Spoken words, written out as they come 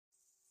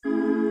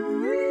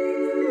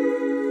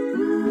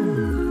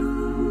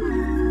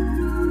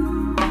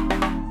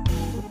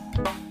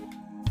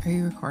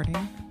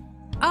recording.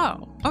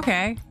 Oh,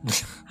 okay.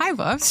 Hi,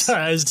 Books.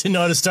 Sorry, I just didn't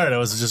know how to start. I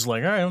was just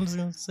like, all right, I'm just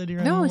going to sit here.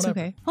 No, it's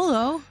okay.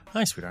 Hello.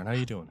 Hi, sweetheart. How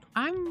you doing?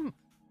 I'm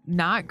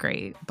not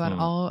great, but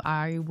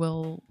I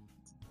will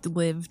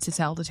live to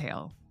tell the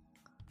tale.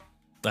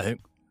 I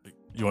think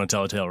you want to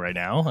tell a tale right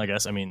now, I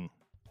guess. I mean,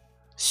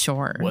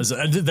 sure.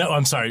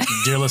 I'm sorry,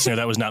 dear listener,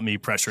 that was not me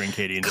pressuring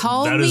Katie.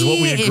 Call that is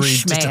what we agreed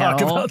Ishmael. to talk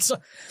about. So.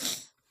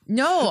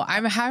 No,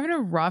 I'm having a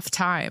rough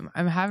time.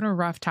 I'm having a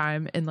rough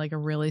time in like a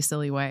really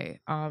silly way.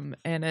 And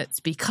it's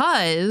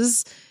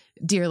because,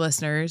 dear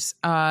listeners,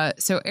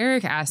 so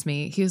Eric asked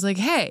me, he was like,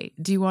 hey,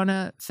 do you want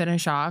to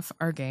finish off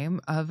our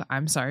game of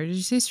I'm Sorry, Did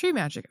You Say Street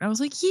Magic? And I was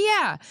like,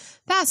 yeah,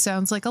 that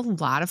sounds like a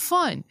lot of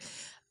fun.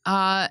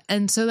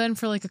 And so then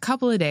for like a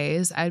couple of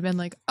days, I'd been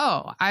like,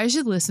 oh, I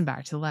should listen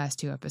back to the last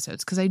 2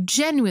 episodes because I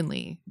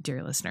genuinely,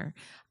 dear listener,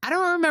 I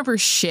don't remember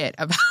shit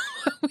about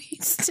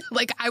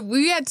what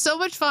we had so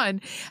much fun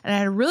and I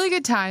had a really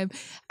good time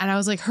and I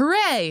was like,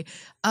 hooray.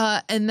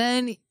 And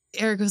then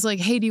Eric was like,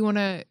 hey, do you want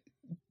to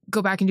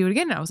go back and do it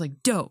again? And I was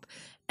like, dope.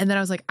 And then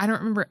I was like, I don't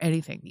remember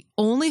anything. The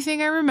only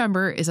thing I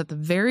remember is at the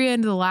very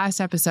end of the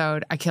last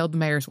episode, I killed the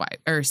mayor's wife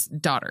or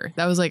daughter.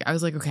 That was like, I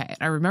was like, okay. And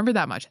I remember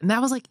that much. And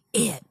that was like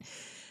it.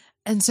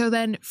 And so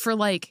then for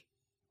like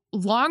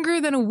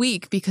longer than a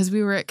week, because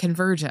we were at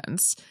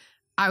Convergence,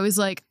 I was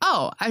like,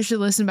 oh, I should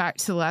listen back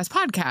to the last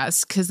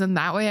podcast because then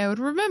that way I would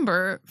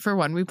remember for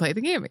when we play the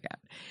game again.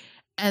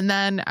 And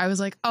then I was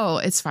like, oh,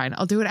 it's fine.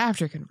 I'll do it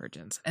after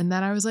Convergence. And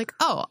then I was like,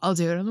 oh, I'll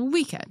do it on the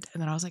weekend.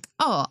 And then I was like,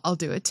 oh, I'll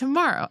do it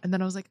tomorrow. And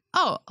then I was like,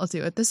 oh, I'll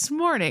do it this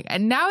morning.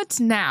 And now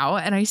it's now.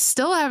 And I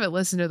still haven't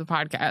listened to the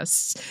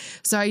podcasts.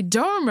 So I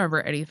don't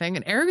remember anything.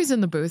 And Eric was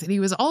in the booth and he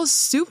was all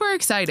super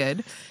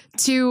excited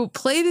to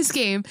play this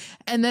game.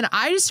 And then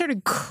I just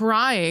started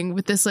crying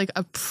with this like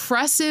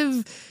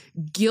oppressive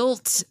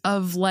guilt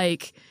of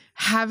like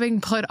having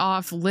put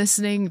off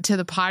listening to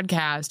the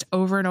podcast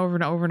over and over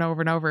and over and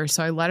over and over.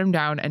 So I let him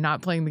down and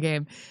not playing the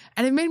game.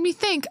 And it made me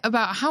think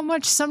about how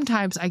much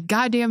sometimes I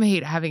goddamn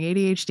hate having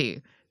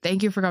ADHD.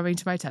 Thank you for coming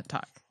to my TED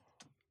Talk.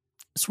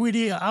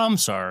 Sweetie, I'm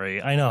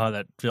sorry. I know how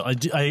that feels.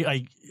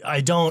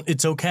 I don't.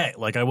 It's okay.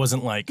 Like, I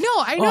wasn't like. No,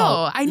 I know.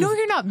 Oh, I know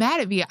you're not mad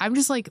at me. I'm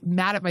just like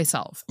mad at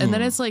myself. And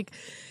then it's like,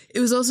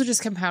 it was also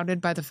just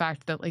compounded by the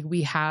fact that like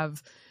we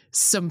have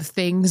some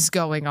things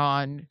going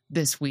on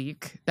this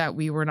week that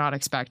we were not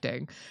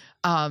expecting.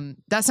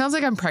 That sounds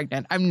like I'm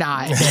pregnant. I'm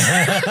not.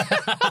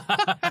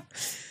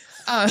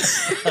 I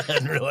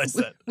didn't realize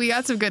that. We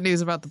got some good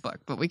news about the book,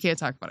 but we can't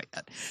talk about it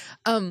yet.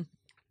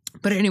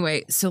 But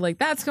anyway, so like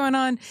that's going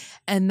on.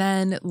 And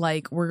then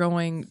like we're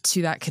going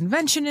to that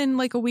convention in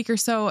like a week or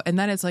so. And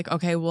then it's like,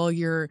 okay, well,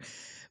 your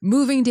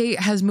moving date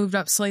has moved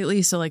up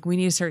slightly. So like we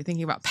need to start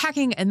thinking about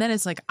packing. And then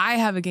it's like, I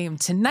have a game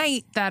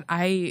tonight that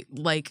I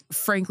like,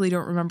 frankly,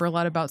 don't remember a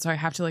lot about. So I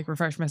have to like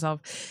refresh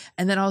myself.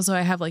 And then also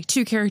I have like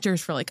 2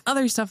 characters for like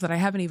other stuff that I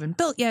haven't even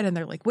built yet. And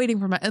they're like waiting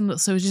for my, and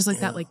so it's just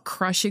like that like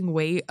crushing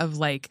weight of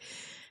like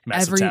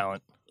massive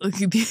talent.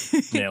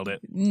 Nailed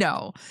it.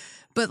 No,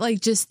 but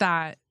like just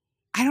that,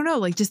 I don't know,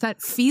 like just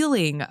that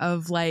feeling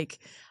of like,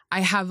 I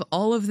have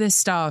all of this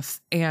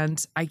stuff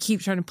and I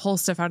keep trying to pull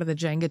stuff out of the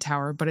Jenga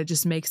tower, but it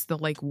just makes the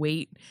like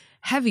weight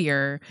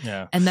heavier.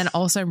 Yeah. And then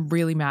also I'm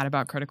really mad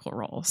about Critical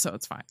Role. So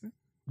it's fine.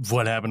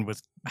 What happened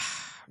with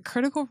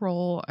Critical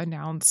Role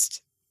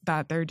announced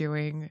that they're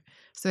doing.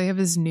 So they have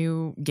this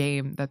new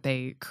game that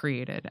they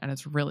created and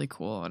it's really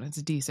cool. And it's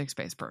a D6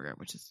 based program,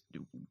 which is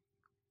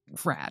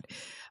rad.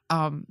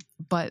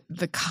 But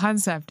the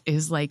concept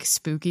is like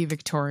spooky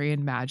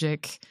Victorian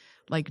magic,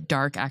 like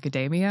dark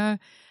academia.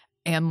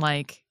 And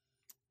like,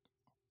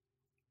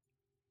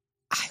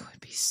 I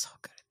would be so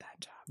good at that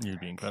job.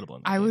 You'd be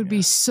incredible. I would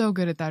be so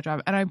good at that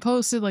job. And I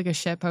posted like a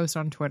shit post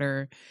on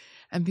Twitter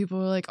and people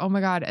were like, oh my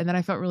God. And then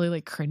I felt really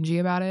like cringy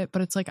about it.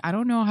 But it's like, I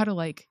don't know how to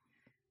like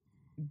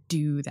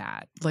do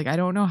that. Like, I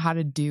don't know how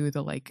to do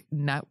the like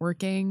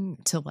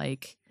networking to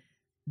like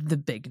the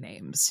big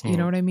names. You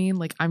know what I mean?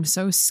 Like, I'm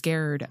so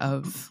scared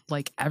of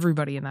like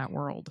everybody in that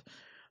world.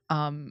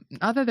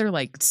 Not that they're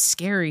like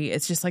scary.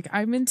 It's just like,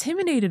 I'm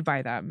intimidated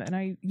by them. And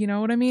I, you know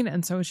what I mean?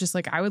 And so it's just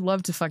like, I would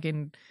love to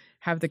fucking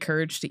have the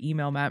courage to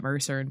email Matt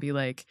Mercer and be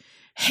like,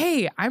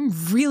 hey, I'm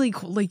really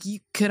cool. Like,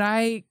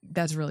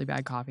 that's really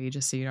bad coffee,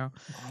 just so you know.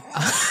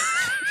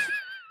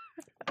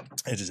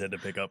 I just had to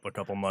pick up a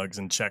couple mugs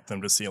and check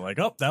them to see like,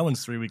 oh, that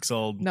one's 3 weeks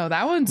old. No,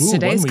 that one's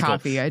today's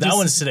coffee. That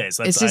one's today's.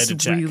 That's, it's just I had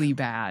to check. really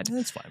bad.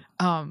 That's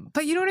fine.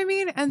 But you know what I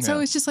mean? And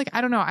so it's just like,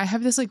 I don't know. I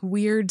have this like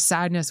weird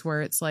sadness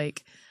where it's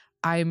like,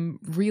 I'm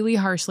really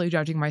harshly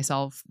judging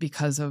myself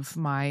because of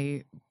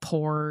my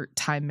poor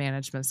time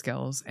management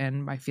skills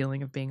and my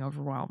feeling of being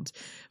overwhelmed.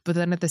 But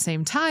then at the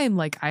same time,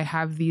 like I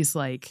have these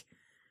like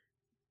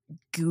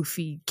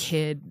goofy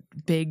kid,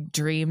 big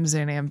dreams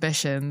and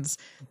ambitions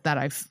that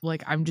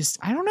I'm just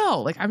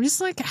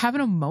like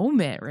having a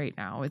moment right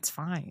now. It's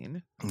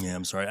fine. Yeah,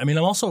 I'm sorry. I mean,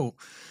 I'm also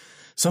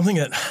something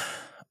that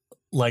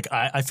like,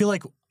 I feel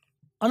like,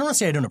 I don't want to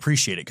say I don't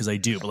appreciate it because I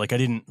do, but like I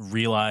didn't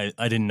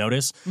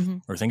notice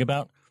or think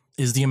about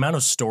is the amount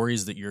of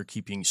stories that you're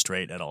keeping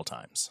straight at all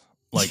times.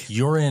 Like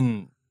you're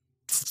in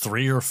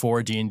 3 or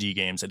 4 D&D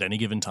games at any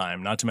given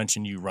time, not to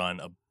mention you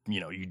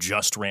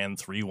just ran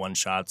 3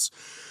 one-shots.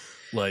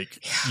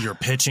 Like you're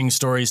pitching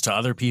stories to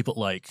other people,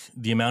 like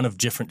the amount of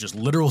different just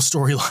literal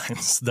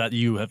storylines that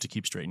you have to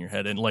keep straight in your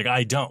head. And like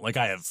I don't, like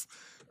I have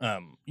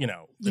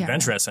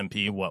Adventure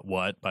SMP,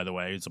 what by the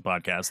way, it's a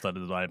podcast that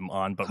I'm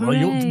on, but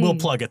we'll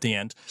plug at the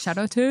end. Shout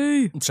out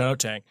Tay.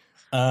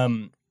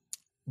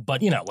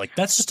 But like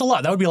that's just a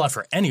lot. That would be a lot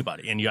for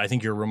anybody, and I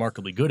think you're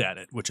remarkably good at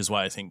it, which is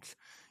why I think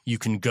you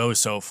can go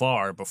so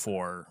far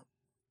before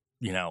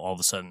all of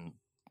a sudden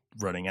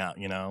running out.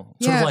 Sort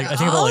of like I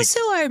think about also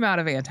I'm out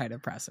of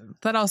antidepressants.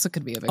 That also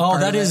could be a big oh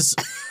part that of is.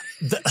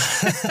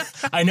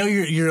 I know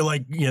you're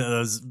like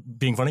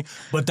being funny,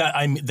 but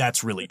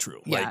that's really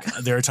true. Yeah. Like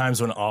there are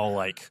times when I'll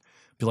like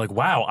be like,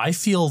 wow, I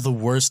feel the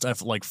worst.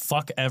 I've like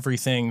fuck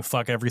everything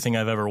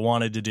I've ever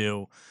wanted to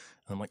do.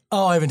 And I'm like,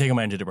 oh, I haven't taken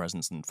my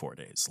antidepressants in 4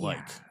 days. Like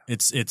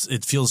it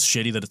feels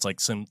shitty that it's like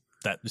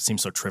that it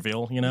seems so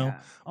trivial,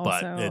 Yeah.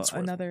 but Also, it's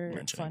worth another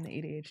mentioning. fun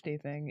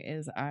ADHD thing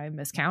is I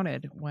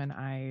miscounted when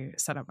I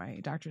set up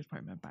my doctor's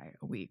appointment by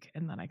a week,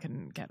 and then I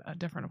couldn't get a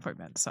different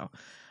appointment. So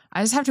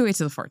I just have to wait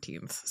till the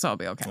 14th, so I'll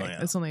be okay. Oh,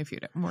 yeah. It's only a few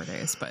more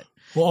days, but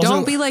Well,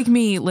 don't be like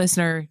me,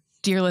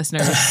 dear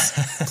listeners.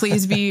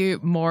 Please be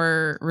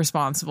more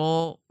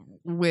responsible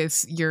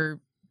with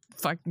your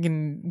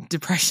fucking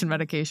depression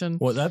medication.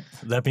 Well,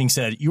 that being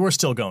said, you are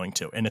still going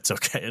to, and it's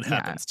okay. It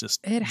happens.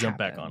 Just jump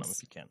back on them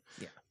if you can.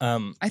 Yeah.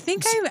 I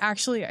think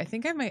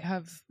I might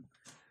have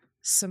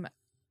some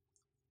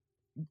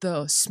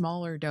the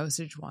smaller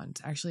dosage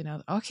ones actually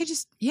now. Okay,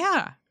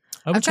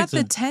 I've got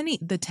the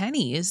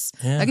tennies.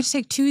 Yeah. I could just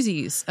take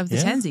twosies of the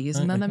tensies,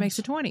 and then that makes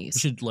the 20s. You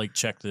should like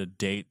check the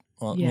date.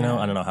 Well, Yeah.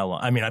 I don't know how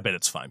long. I mean, I bet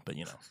it's fine, but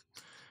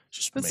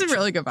just That's a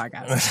really good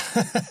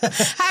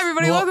podcast. Hi,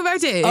 everybody. Welcome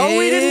back to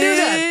we didn't do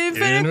that.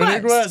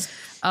 Infinite Quest.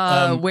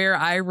 Where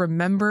I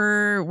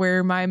remember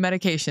where my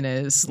medication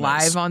is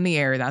live on the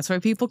air. That's why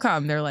people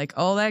come. They're like,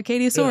 oh, that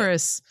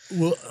Katiosaurus.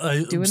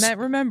 Doing that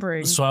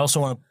remembering. So I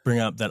also want to bring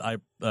up that I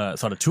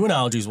thought of 2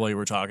 analogies while you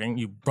were talking.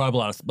 You brought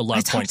up a lot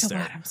of points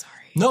there. I'm sorry.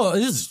 No,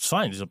 it's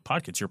fine. It's a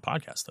podcast. It's your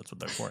podcast. That's what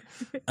they're for.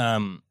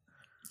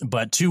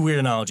 But 2 weird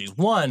analogies.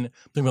 One,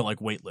 think about like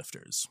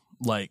weightlifters.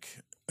 Like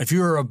if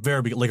you're a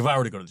very big, like if I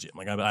were to go to the gym,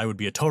 like I would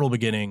be a total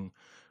beginning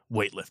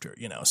weightlifter,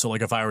 So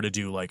like if I were to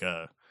do like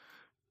a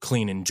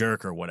clean and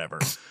jerk or whatever.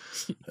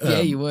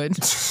 Yeah, you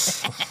would.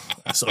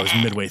 So I was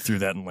midway through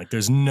that and like,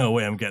 there's no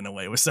way I'm getting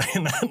away with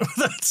saying that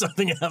without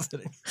something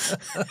happening.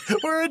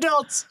 We're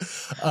adults.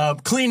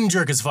 Clean and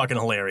jerk is fucking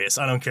hilarious.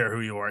 I don't care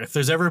who you are. If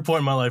there's ever a point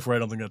in my life where I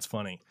don't think that's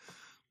funny,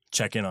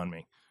 check in on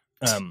me.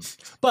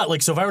 But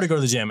like, so if I were to go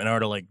to the gym and I were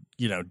to like,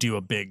 do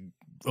a big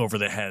over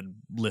the head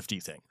lifty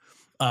thing,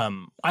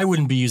 I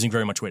wouldn't be using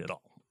very much weight at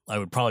all. I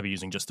would probably be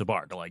using just the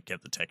bar to like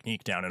get the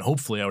technique down, and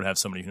hopefully I would have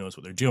somebody who knows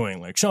what they're doing,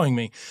 like showing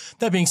me.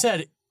 That being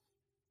said,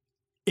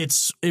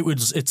 it's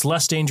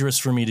less dangerous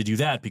for me to do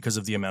that because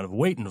of the amount of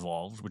weight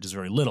involved, which is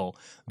very little,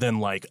 than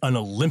like an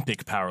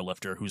Olympic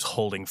powerlifter who's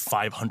holding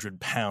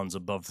 500 pounds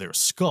above their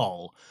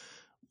skull.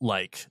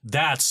 Like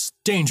that's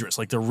dangerous.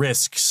 Like the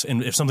risks,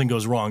 and if something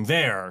goes wrong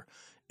there,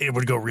 it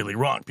would go really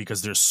wrong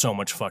because there's so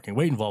much fucking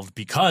weight involved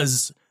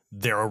because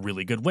they're a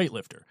really good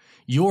weightlifter.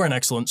 You're an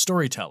excellent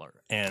storyteller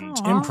and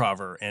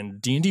improver and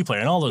D&D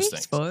player and all those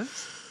things.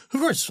 Boys. Of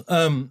course.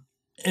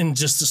 And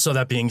just so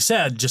that being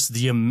said, just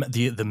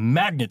the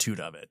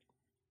magnitude of it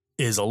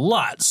is a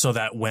lot, so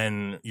that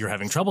when you're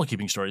having trouble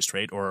keeping stories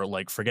straight or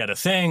like forget a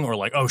thing or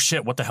like, oh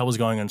shit, what the hell was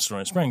going on in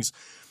Story Springs?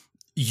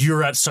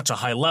 You're at such a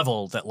high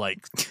level that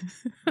like,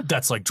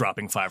 that's like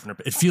dropping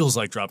 500. It feels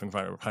like dropping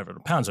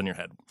 500 pounds on your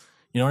head.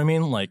 You know what I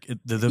mean? Like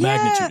the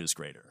magnitude is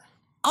greater.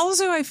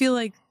 Also, I feel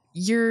like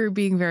you're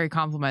being very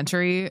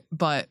complimentary,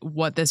 but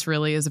what this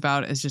really is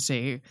about is just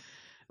a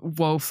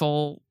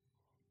woeful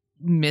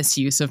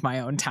misuse of my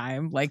own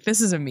time. Like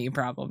this is a me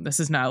problem. This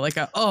is not like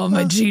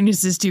my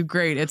genius is too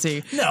great. It's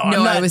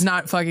I was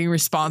not fucking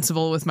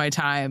responsible with my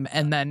time,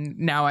 and then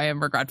now I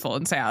am regretful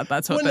and sad.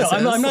 That's what this is.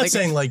 I'm not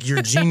saying like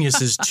your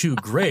genius is too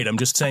great. I'm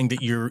just saying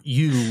that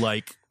you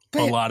like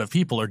a lot of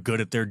people are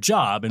good at their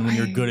job, and when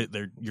you're good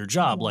at your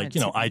job, like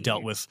I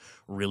dealt with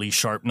really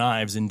sharp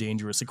knives and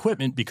dangerous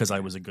equipment because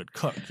I was a good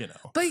cook.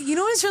 But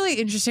what's really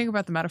interesting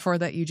about the metaphor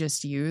that you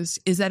just used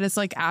is that it's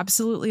like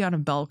absolutely on a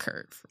bell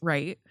curve,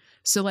 right?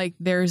 So like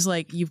there's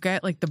like you've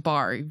got like the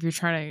bar. If you're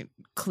trying to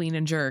clean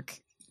and jerk,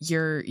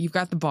 you've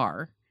got the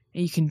bar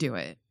and you can do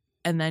it,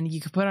 and then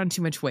you could put on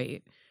too much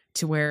weight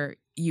to where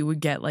you would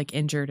get like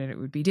injured and it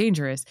would be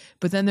dangerous.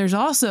 But then there's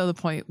also the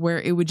point where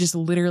it would just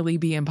literally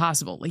be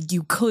impossible. Like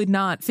you could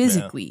not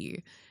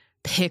physically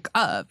pick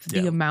up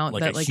the amount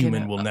like that a like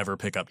human will never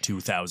pick up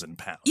 2,000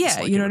 pounds. Yeah,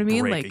 like you know what I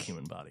mean? Break like a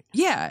human body.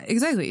 Yeah,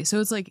 exactly.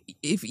 So it's like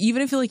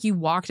even if like you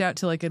walked out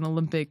to like an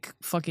Olympic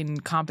fucking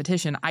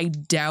competition, I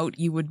doubt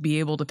you would be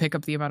able to pick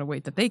up the amount of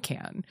weight that they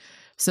can.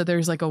 So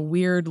there's like a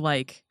weird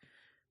like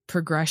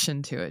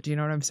progression to it. Do you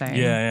know what I'm saying?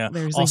 Yeah.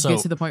 There's also, like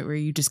get to the point where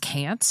you just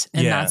can't,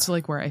 and that's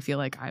like where I feel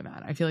like I'm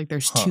at. I feel like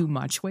there's too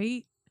much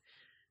weight.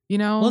 You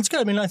know? Well, it's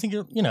good. I mean, I think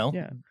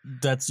Yeah.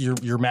 that's you're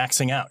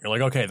maxing out. You're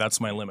like, okay, that's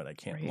my limit. I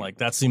can't like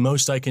that's the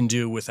most I can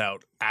do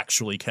without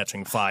actually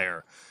catching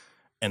fire,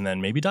 and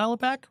then maybe dial it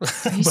back. But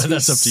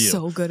that's up to you.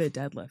 So good at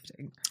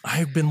deadlifting.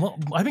 I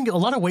think a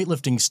lot of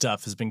weightlifting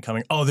stuff has been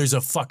coming. Oh, there's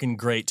a fucking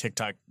great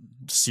TikTok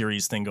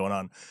series thing going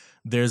on.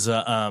 There's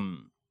a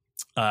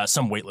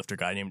some weightlifter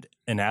guy named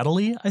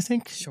Anatoly, I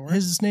think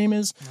his name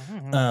is.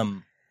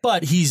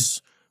 But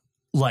he's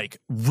like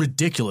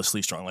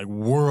ridiculously strong, like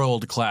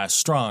world class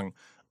strong.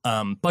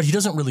 But he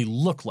doesn't really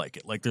look like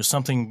it. Like there's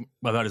something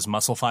about his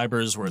muscle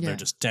fibers where they're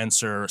just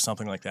denser or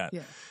something like that.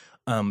 Yeah.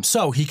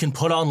 So he can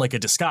put on like a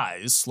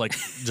disguise, like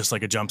just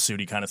like a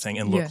jumpsuity kind of thing,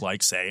 and look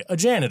like, say, a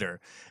janitor.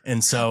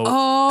 And so,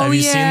 have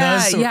you seen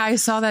those? Yeah, I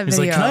saw that He's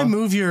video. like, can I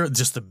move your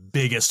just the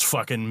biggest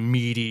fucking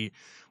meaty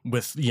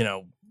with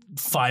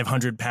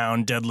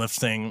 500-pound deadlift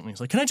thing? And he's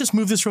like, can I just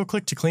move this real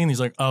quick to clean? He's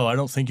like, oh, I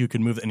don't think you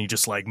can move it. And he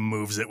just like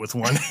moves it with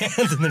one hand,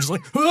 and then just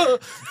like, ah!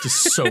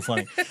 Just so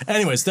funny.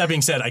 Anyways, that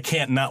being said, I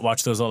can't not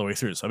watch those all the way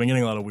through. So I've been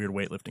getting a lot of weird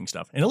weightlifting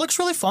stuff, and it looks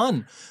really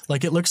fun.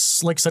 Like it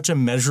looks like such a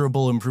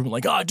measurable improvement.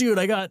 Like, oh, dude,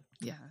 I got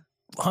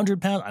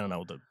 100 pounds. I don't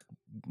know the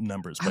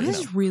numbers. But, I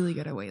was really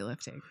good at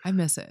weightlifting. I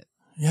miss it.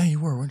 Yeah, you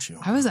were, weren't you?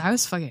 I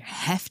was fucking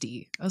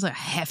hefty. I was like a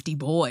hefty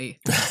boy.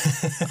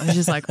 I was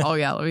just like, oh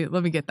yeah,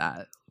 let me get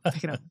that.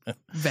 Picking up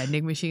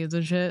vending machines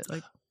and shit.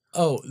 Like,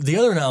 oh, the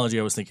other analogy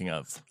I was thinking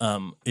of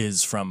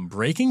is from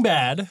Breaking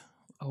Bad.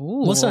 Oh,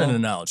 well, it's not an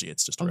analogy;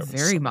 it's just a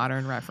reference. Very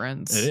modern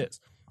reference. It is.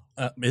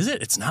 Is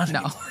it? It's not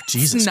anymore.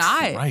 Jesus it's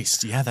not.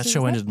 Christ! Yeah, that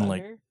show ended in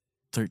like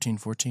 13,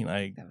 14.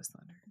 That was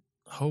Thunder.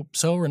 Hope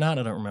so or not.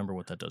 I don't remember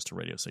what that does to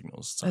radio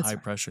signals. It's a high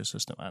pressure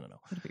system. I don't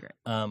know. That'd be great.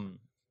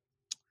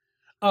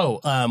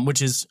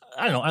 Which is,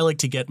 I don't know. I like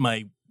to get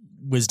my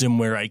wisdom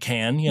where I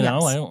can. You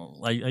know,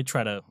 I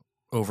try to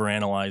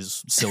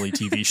overanalyze silly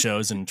TV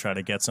shows and try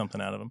to get something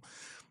out of them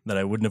that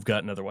I wouldn't have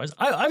gotten otherwise.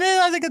 I mean,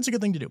 I think it's a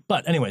good thing to do.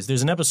 But anyways,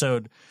 there's an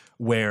episode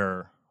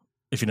where,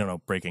 if you don't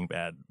know Breaking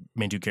Bad,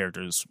 main two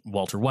characters,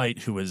 Walter White,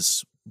 who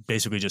is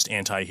basically just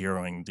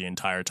anti-heroing the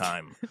entire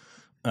time.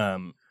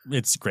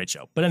 It's a great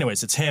show. But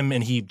anyways, it's him,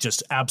 and he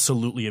just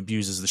absolutely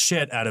abuses the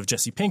shit out of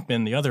Jesse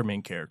Pinkman, the other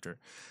main character.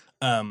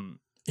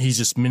 He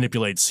just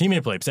manipulates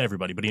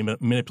everybody, but he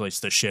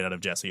manipulates the shit out of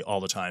Jesse all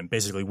the time,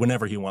 basically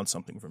whenever he wants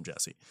something from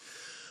Jesse.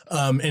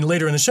 And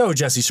later in the show,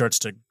 Jesse starts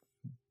to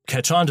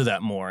catch on to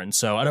that more. And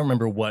so I don't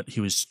remember what he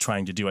was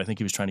trying to do. I think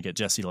he was trying to get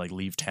Jesse to like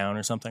leave town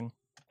or something.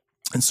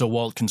 And so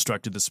Walt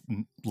constructed this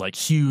like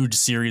huge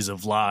series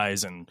of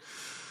lies and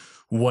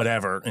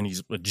whatever. And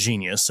he's a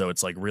genius. So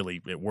it's like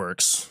really, it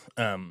works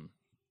to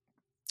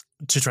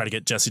try to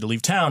get Jesse to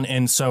leave town.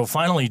 And so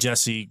finally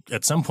Jesse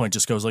at some point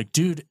just goes like,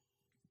 dude,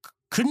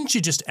 couldn't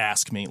you just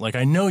ask me? Like,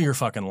 I know you're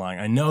fucking lying.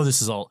 I know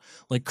this is all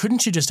like,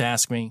 couldn't you just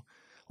ask me?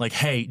 Like,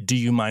 hey, do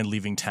you mind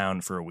leaving town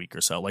for a week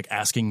or so? Like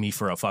asking me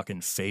for a fucking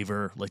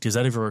favor. Like, does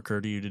that ever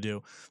occur to you to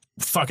do?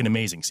 Fucking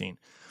amazing scene.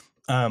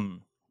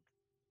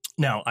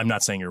 Now, I'm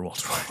not saying you're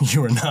Walter White.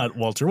 You are not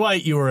Walter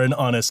White. You are an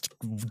honest,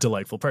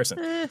 delightful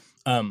person.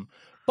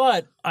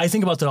 But I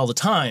think about that all the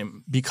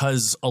time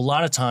because a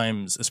lot of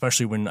times,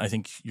 especially when I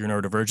think you're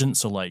neurodivergent,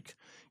 so like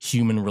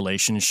human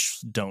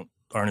relations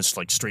aren't as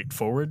like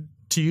straightforward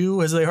to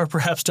you as they are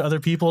perhaps to other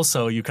people.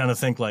 So you kind of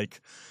think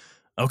like,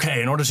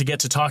 okay, in order to get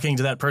to talking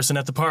to that person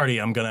at the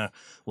party, I'm going to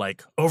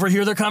like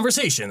overhear their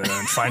conversation and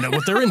then find out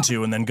what they're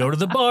into and then go to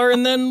the bar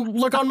and then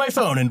look on my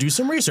phone and do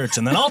some research.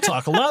 And then I'll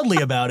talk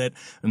loudly about it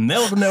and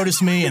they'll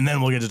notice me and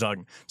then we'll get to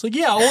talking. It's like,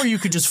 yeah, or you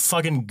could just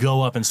fucking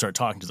go up and start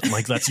talking to them.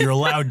 Like you're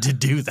allowed to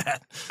do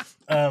that.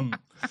 And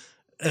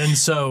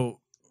so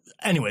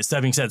anyways,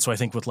 that being said, so I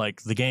think with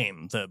like the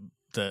game,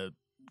 the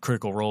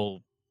Critical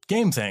Role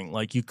game thing,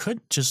 like you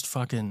could just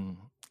fucking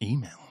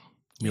email.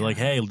 Be like,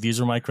 hey,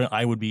 these are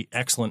I would be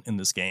excellent in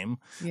this game.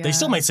 Yeah. They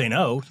still might say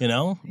no, you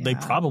know? Yeah. They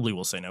probably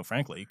will say no,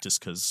 frankly,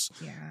 just because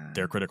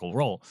they're Critical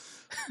Role.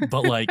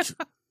 But like,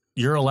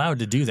 you're allowed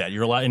to do that.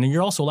 You're allowed, and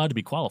you're also allowed to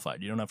be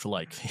qualified. You don't have to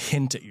like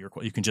hint at you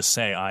can just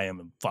say, I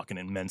am fucking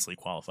immensely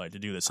qualified to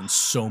do this in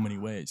so many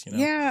ways, you know?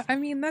 Yeah, I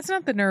mean, that's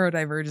not the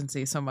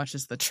neurodivergency so much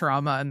as the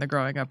trauma and the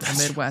growing up in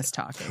the Midwest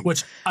talking.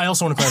 Which I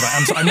also want to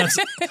clarify.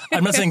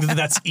 I'm not saying that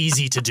that's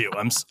easy to do.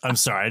 I'm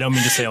sorry. I don't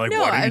mean to say like,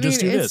 why don't you just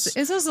do this?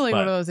 It's also like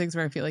one of those things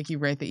where I feel like you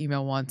write the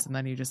email once and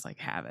then you just like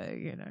have it,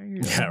 you know?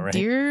 You're like, right.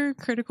 Dear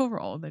Critical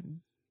Role,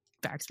 then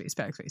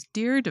backspace,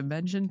 dear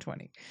Dimension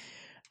 20.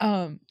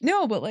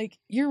 No, but like,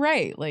 you're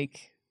right.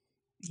 Like,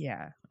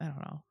 yeah, I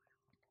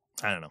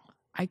don't know.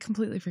 I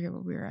completely forget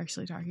what we were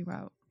actually talking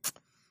about.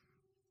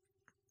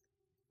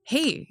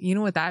 Hey, you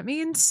know what that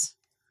means?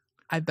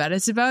 I bet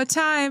it's about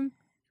time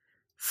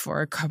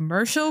for a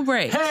commercial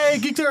break. Hey,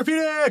 Geek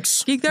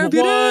Therapeutics! Geek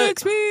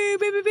Therapeutics! Boo,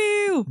 boo, boo,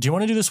 boo. Do you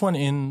want to do this one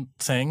in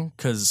thing?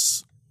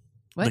 Because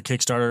the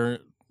Kickstarter,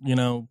 you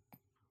know,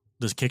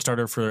 the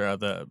Kickstarter for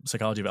the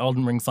Psychology of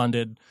Elden Ring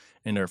funded.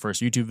 And our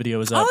first YouTube video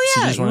is up. Oh,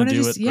 yeah. So you just want to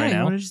do it right now?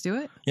 You want to just do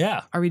it?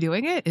 Yeah. Are we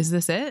doing it? Is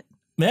this it?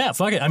 Yeah,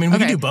 fuck it. I mean, we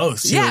can do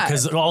both. Too, yeah.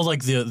 Because all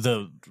like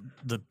the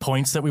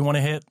points that we want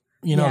to hit,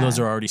 you know, those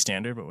are already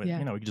standard. But,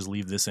 you know, we can just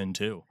leave this in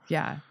too.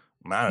 Yeah.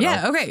 I don't know.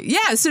 Yeah. Okay.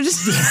 Yeah. So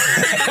just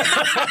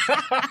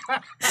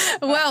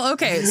well,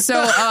 okay. So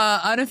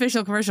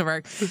unofficial commercial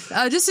break.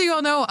 Just so you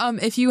all know,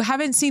 if you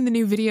haven't seen the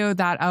new video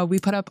that we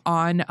put up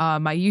on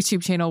my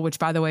YouTube channel, which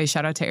by the way,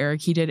 shout out to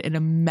Eric, he did an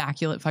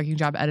immaculate fucking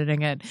job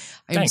editing it.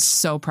 I'm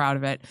so proud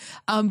of it.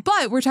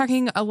 But we're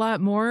talking a lot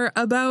more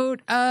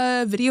about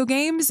video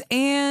games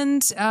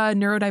and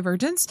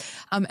neurodivergence,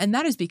 and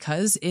that is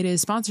because it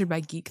is sponsored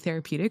by Geek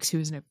Therapeutics, who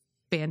is an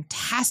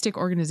fantastic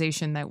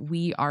organization that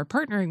we are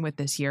partnering with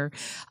this year.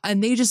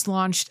 And they just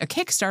launched a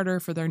Kickstarter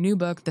for their new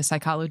book, The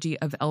Psychology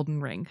of Elden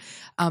Ring.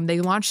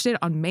 They launched it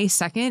on May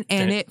 2nd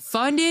and it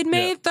funded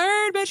May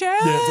 3rd, bitches. Yeah,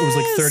 it was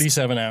like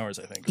 37 hours,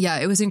 I think. Yeah,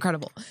 it was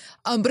incredible.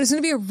 But it's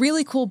going to be a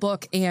really cool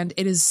book, and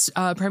it is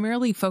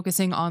primarily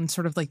focusing on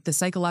sort of like the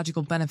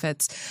psychological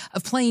benefits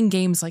of playing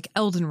games like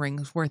Elden Ring,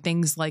 where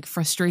things like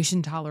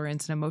frustration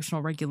tolerance and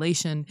emotional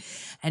regulation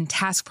and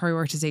task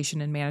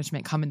prioritization and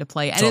management come into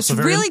play. And it's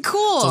really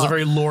cool. So it's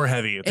very lore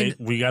heavy.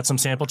 We got some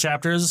sample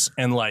chapters,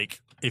 and like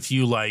if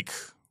you like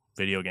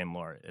video game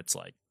lore, it's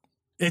like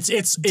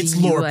it's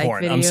lore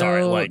porn. I'm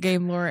sorry, like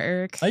game lore,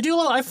 Eric.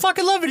 I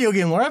fucking love video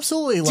game lore.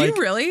 Absolutely. Do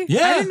you really?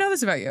 Yeah. I didn't know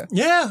this about you.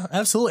 Yeah,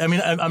 absolutely. I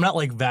mean, I'm not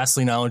like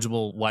vastly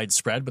knowledgeable,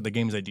 widespread, but the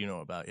games I do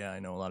know about, I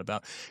know a lot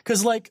about.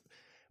 Because like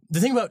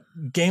the thing about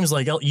games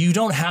like you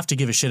don't have to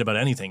give a shit about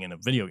anything in a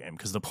video game,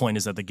 because the point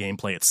is that the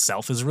gameplay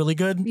itself is really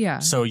good. Yeah.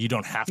 So you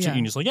don't have to. You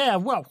can just like,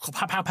 well,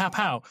 pow, pow, pow,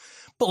 pow.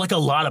 But like a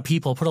lot of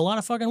people put a lot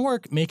of fucking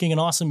work making an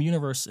awesome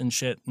universe and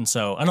shit. And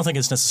so I don't think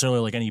it's necessarily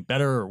like any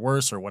better or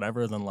worse or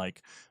whatever than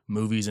like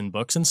movies and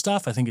books and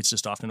stuff. I think it's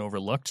just often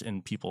overlooked,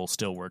 and people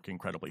still work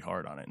incredibly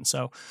hard on it. And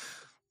so,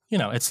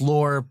 it's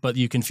lore, but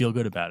you can feel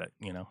good about it,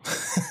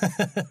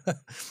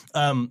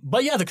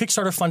 But yeah, the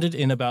Kickstarter funded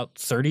in about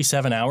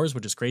 37 hours,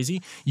 which is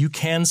crazy. You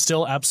can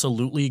still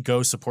absolutely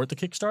go support the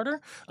Kickstarter.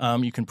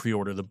 You can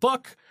pre-order the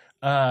book.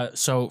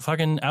 So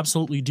fucking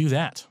absolutely do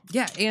that.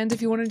 Yeah, and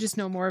if you want to just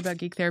know more about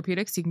Geek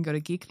Therapeutics, you can go to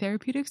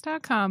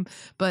geektherapeutics.com.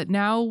 But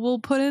now we'll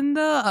put in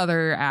the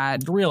other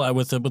ad. The real ad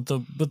with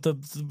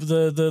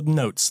the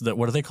notes. That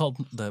what are they called?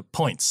 The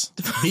points.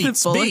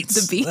 Beats. The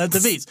beats.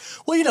 The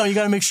beats. Well, you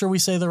got to make sure we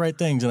say the right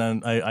things,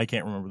 and I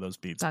can't remember those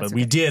beats, but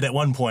we did at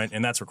one point,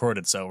 and that's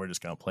recorded, so we're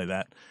just gonna play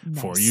that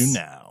for you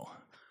now.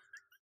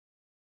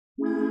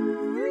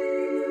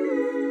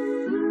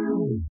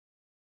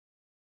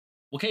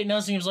 Okay, now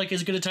seems like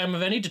as good a time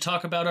of any to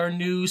talk about our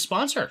new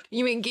sponsor.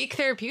 You mean Geek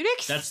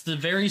Therapeutics? That's the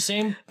very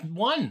same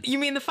one. You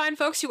mean the fine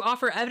folks who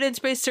offer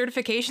evidence-based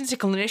certifications to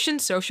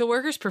clinicians, social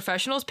workers,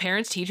 professionals,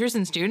 parents, teachers,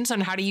 and students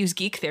on how to use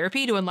geek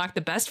therapy to unlock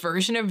the best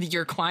version of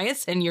your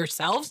clients and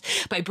yourselves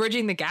by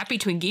bridging the gap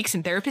between geeks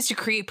and therapists to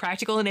create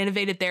practical and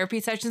innovative therapy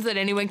sessions that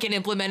anyone can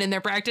implement in their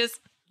practice?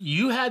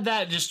 You had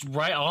that just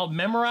right, all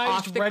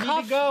memorized, ready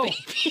to go.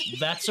 Baby.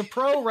 That's a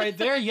pro right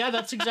there. Yeah,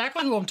 that's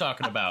exactly who I'm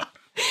talking about.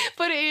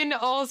 But in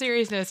all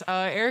seriousness,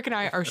 Eric and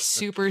I are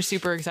super,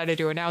 super excited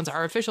to announce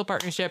our official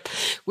partnership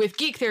with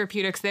Geek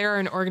Therapeutics. They are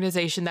an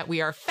organization that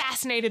we are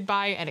fascinated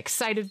by and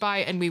excited by,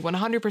 and we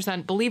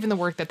 100% believe in the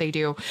work that they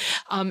do.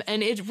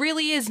 And it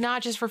really is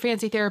not just for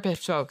fancy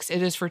therapist folks.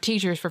 It is for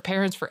teachers, for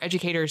parents, for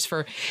educators,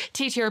 for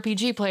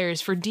TTRPG players,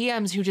 for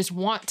DMs who just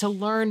want to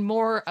learn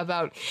more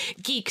about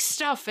geek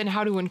stuff and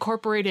how to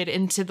incorporate it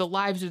into the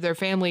lives of their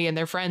family and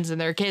their friends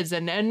and their kids.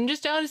 And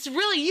just it's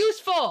really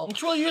useful.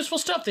 It's really useful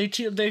stuff. They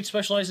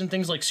specialize in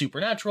things like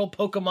Supernatural,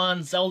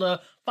 Pokemon, Zelda,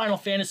 Final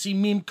Fantasy,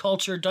 meme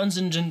culture,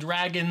 Dungeons and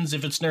Dragons.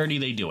 If it's nerdy,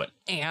 they do it.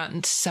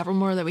 And several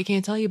more that we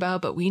can't tell you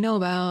about, but we know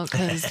about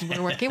because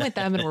we're working with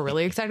them and we're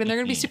really excited. They're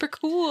going to be super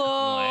cool.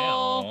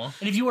 Wow.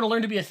 And if you want to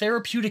learn to be a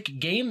therapeutic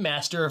game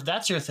master, if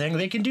that's your thing,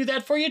 they can do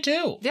that for you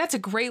too. That's a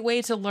great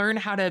way to learn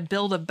how to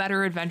build a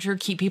better adventure,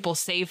 keep people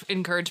safe,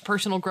 encourage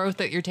personal growth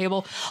at your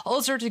table,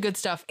 all sorts of good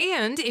stuff.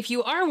 And if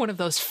you are one of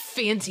those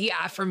fancy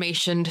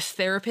affirmation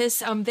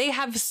therapists, they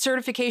have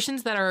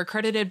certifications that are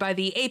accredited by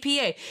the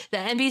APA, the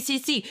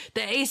NBCC,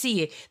 the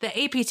ACE,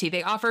 the APT.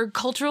 They offer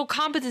cultural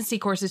competency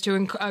courses to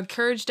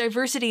encourage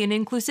diversity and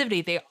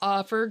inclusivity. They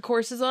offer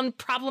courses on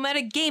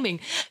problematic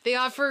gaming. They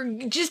offer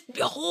just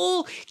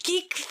whole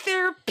geek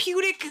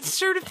therapeutic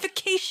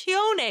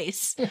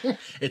certificaciones.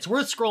 It's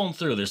worth scrolling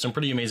through. There's some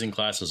pretty amazing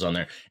classes on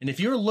there. And if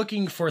you're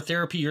looking for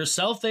therapy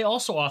yourself, they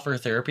also offer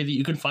therapy that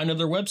you can find on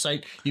their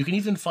website. You can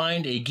even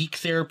find a geek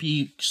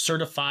therapy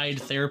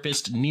certified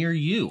therapist near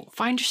you.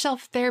 Find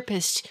yourself a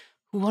therapist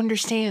who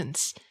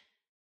understands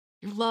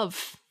your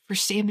love for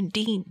Sam and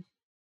Dean.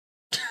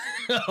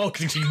 Oh,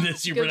 the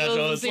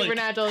supernatural.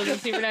 Supernatural throwback.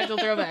 Supernatural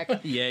throwback.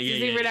 Yeah. You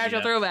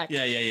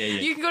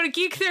can go to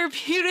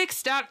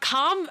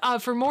geektherapeutics.com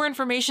for more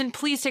information.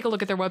 Please take a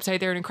look at their website.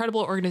 They're an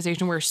incredible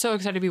organization. We're so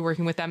excited to be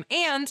working with them.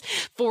 And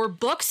for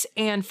books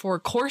and for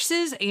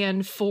courses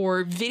and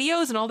for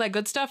videos and all that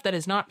good stuff that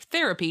is not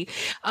therapy,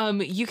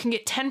 you can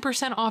get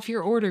 10% off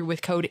your order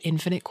with code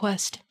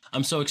InfiniteQuest.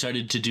 I'm so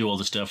excited to do all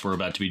the stuff we're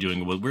about to be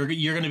doing.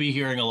 You're going to be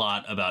hearing a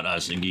lot about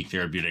us in Geek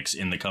Therapeutics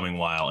in the coming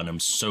while, and I'm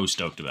so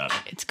stoked about it.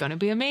 It's going to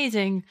be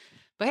amazing.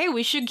 But hey,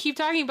 we should keep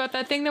talking about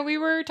that thing that we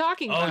were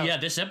talking about. Oh yeah,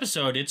 this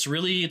episode, it's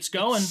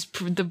going. It's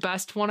the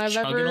best one I've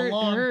Chugging ever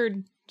along.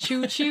 heard.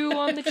 Choo choo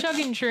on the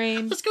chugging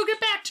train. Let's go get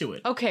back to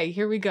it. Okay,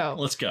 here we go.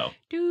 Let's go.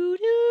 Do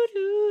do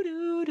do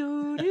do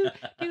do do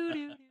do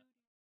do.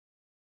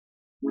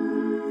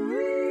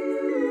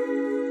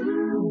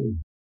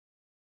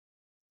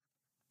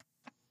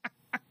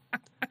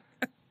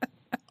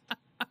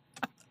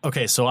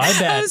 Okay, so I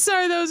bet I'm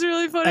sorry, that was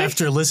really funny.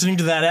 after listening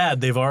to that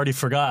ad, they've already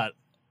forgot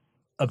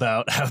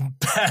about how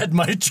bad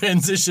my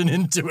transition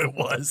into it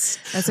was.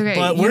 That's okay.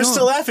 But You we're don't-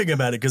 still laughing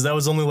about it because that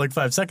was only like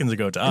 5 seconds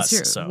ago to That's us.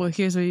 true. So Well,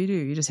 here's what you do.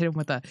 You just hit him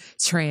with a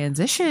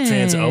transition.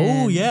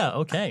 oh yeah,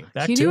 okay,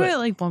 back Can you to do it. it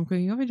like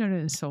Blumquist? You haven't done it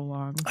in so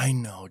long. I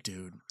know,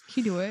 dude.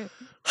 Can you do it?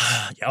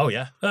 Oh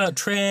yeah.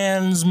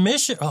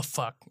 Transmission. Oh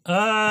fuck.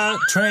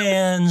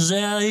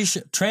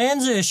 Transition.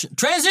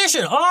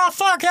 Oh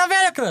fuck.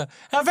 Helvetica.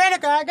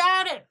 I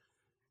got it.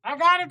 I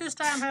got it this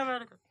time,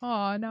 Helvetica.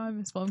 Oh, now I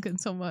miss Blumquist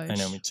so much. I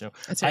know, me too.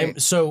 That's right.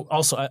 So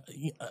also,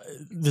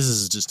 this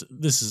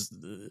is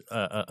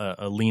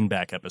a lean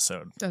back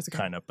episode, That's okay.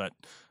 kind of, but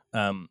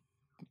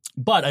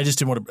I just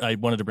didn't want to. I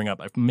wanted to bring up.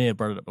 I may have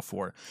brought it up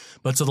before,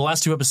 but so the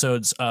last 2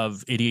 episodes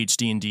of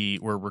ADHD and D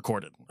were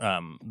recorded.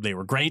 They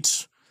were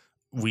great.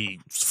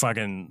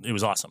 It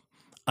was awesome.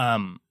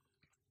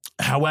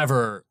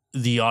 However,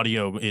 the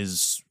audio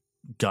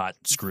got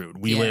screwed.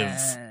 We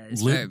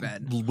it's very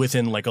bad.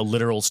 within like a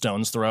literal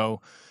stone's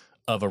throw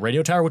of a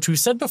radio tower, which we've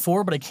said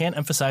before, but I can't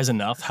emphasize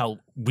enough how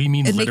we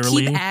mean And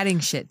literally. they keep adding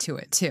shit to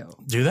it too.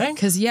 Do they?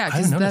 Because I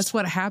didn't notice. that's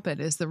what happened.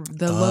 Is the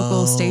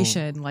local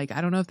station, like,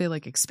 I don't know if they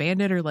like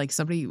expanded or like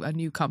a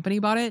new company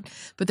bought it,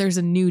 but there's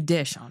a new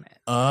dish on it.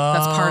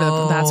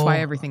 That's why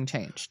everything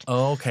changed.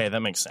 Okay, that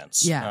makes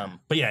sense. Yeah.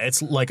 But yeah,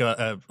 it's like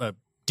a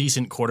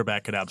decent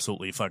quarterback could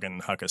absolutely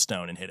fucking huck a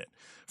stone and hit it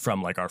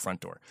from like our front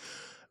door.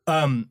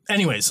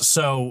 Anyways,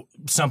 so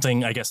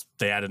something, I guess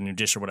they added a new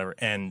dish or whatever,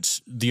 and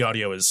the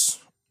audio is.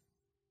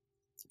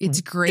 It's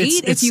great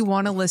It's- if you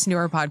want to listen to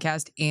our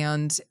podcast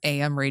and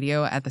AM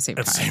radio at the same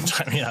At time. the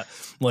same time, yeah,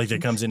 like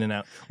it comes in and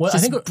out. Well,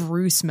 Just I think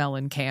Bruce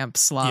Mellencamp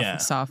Yeah.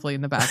 softly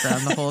in the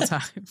background the whole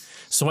time.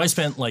 so. I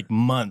spent like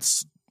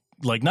months,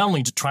 like not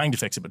only trying to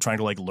fix it, but trying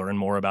to like learn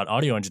more about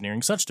audio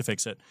engineering, such to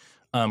fix it.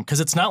 Because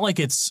it's not like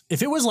if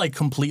it was like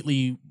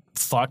completely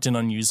fucked and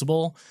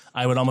unusable,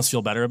 I would almost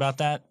feel better about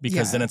that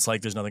because Yeah. then it's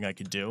like there's nothing I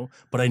could do.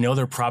 But I know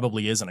there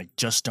probably is, and I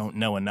just don't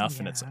know enough.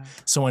 And it's Yeah.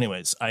 so.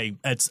 Anyways, I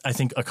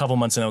think a couple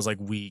months in, I was like,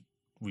 we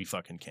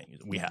fucking can't use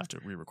it. We have to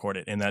re-record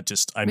it, and that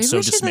just I'm Maybe so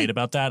we should, dismayed like-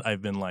 about that.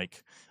 I've been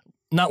like.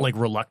 Not like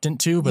reluctant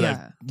to, but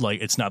Yeah.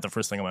 it's not the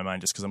first thing on my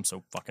mind just because I'm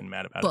so fucking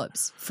mad about it.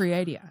 Blubs, free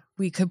idea.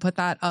 We could put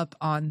that up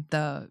on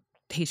the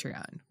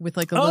Patreon with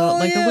like a Oh,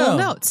 little yeah.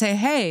 note. Say,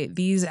 hey,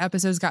 these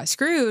episodes got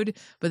screwed,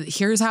 but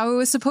here's how it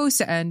was supposed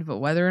to end. But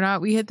whether or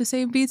not we hit the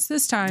same beats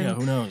this time, Yeah,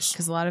 who knows?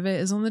 because a lot of it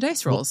is on the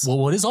dice rolls. Well,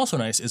 what is also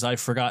nice is I've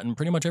forgotten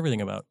pretty much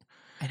everything about.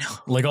 I know.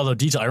 Like all the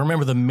detail. I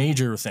remember the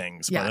major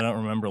things, but Yeah. I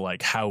don't remember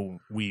like how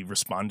we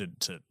responded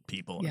to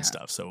people Yeah. and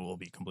stuff. So it will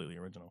be completely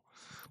original.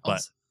 But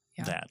Also-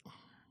 yeah. that.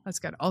 That's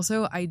good.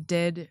 Also, I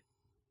did,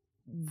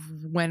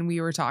 when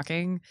we were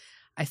talking,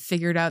 I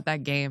figured out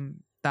that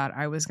game that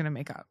I was going to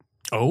make up.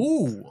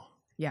 Oh.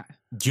 Yeah.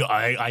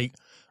 Should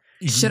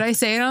Should I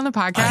say it on the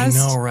podcast? I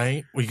know,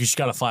 right? Well, you just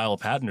got to file a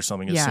patent or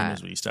something as soon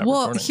as we stop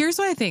Well, recording. here's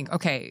what I think.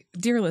 Okay,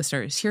 dear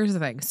listeners, here's the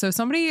thing. So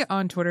somebody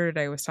on Twitter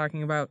today was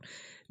talking about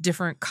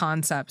different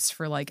concepts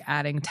for like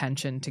adding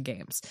tension to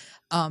games.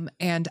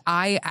 And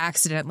I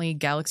accidentally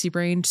galaxy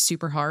brained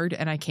super hard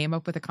and I came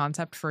up with a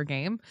concept for a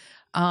game.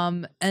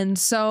 And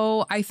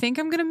so I think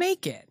I'm going to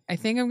make it. I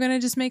think I'm going to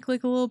just make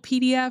like a little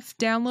PDF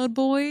download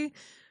boy,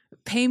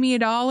 pay me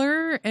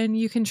 $1 and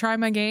you can try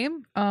my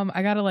game.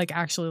 I got to like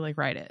actually like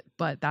write it,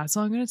 but that's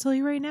all I'm going to tell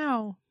you right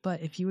now.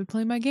 But if you would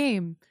play my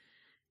game,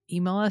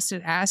 email us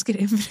at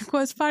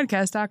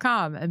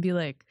ask@infinitequestpodcast.com and be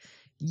like,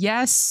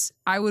 yes,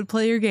 I would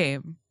play your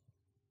game.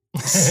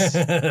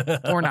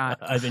 Or not.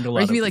 I think a Or lot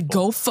you of can be like,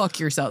 people- go fuck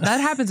yourself.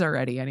 That happens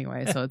already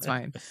anyway, so it's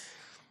fine.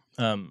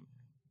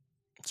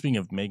 Speaking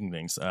of making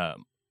things,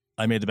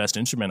 I made the best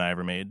instrument I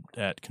ever made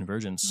at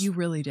Convergence. You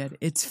really did.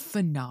 It's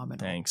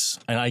phenomenal. Thanks.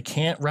 And I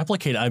can't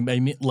replicate it. I've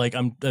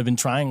been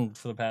trying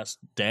for the past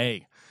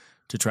day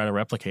to try to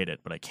replicate it,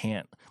 but I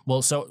can't.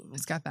 Well, so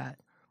It's got that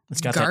it's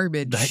got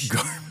garbage that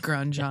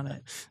grunge on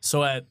it.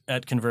 So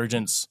at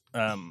Convergence,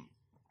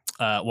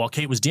 while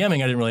Kate was DMing,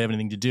 I didn't really have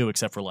anything to do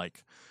except for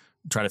like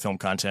try to film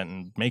content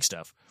and make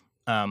stuff.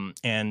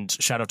 And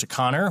shout out to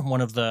Connor, one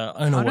of the,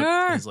 I don't know Connor!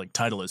 what his like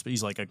title is, but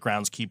he's like a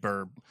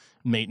groundskeeper,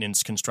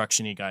 maintenance,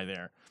 construction-y guy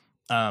there.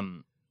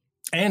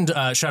 And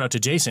shout out to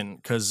Jason,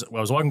 because I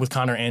was walking with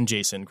Connor and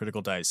Jason,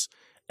 Critical Dice,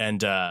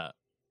 and I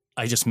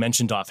just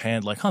mentioned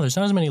offhand, like, there's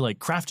not as many like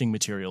crafting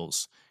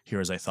materials here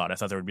as I thought. I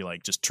thought there would be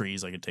like just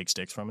trees I could take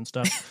sticks from and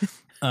stuff.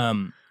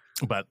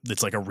 But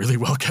it's like a really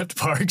well-kept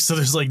park, so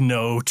there's like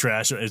no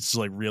trash. It's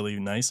like really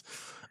nice.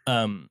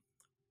 And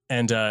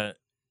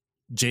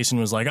Jason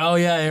was like, oh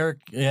yeah, Eric,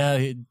 yeah,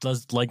 he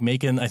does like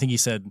making, I think he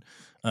said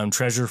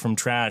treasure from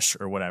trash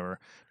or whatever.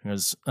 He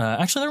goes,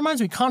 actually, that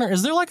reminds me, Connor,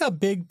 is there like a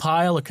big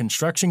pile of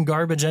construction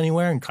garbage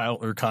anywhere? And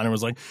Connor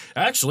was like,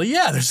 actually,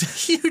 yeah, there's a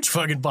huge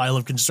fucking pile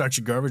of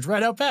construction garbage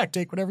right out back.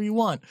 Take whatever you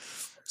want.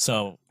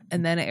 So.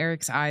 And then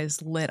Eric's eyes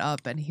lit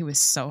up and he was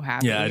so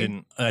happy. Yeah,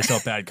 I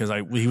felt bad because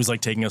he was like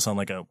taking us on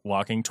like a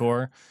walking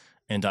tour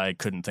and I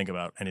couldn't think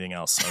about anything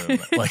else.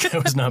 Like I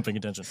was not paying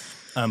attention.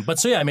 But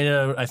so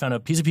yeah, I found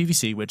a piece of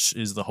PVC, which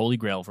is the holy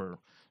grail for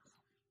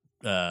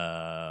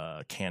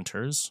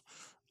canters.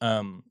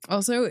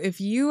 Also,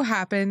 if you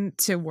happen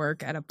to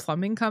work at a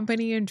plumbing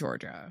company in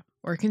Georgia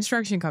or a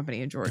construction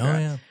company in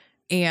Georgia,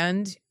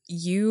 and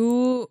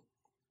if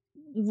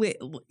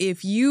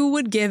you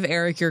would give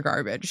Eric your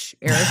garbage,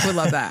 Eric would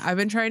love that. I've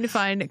been trying to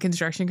find a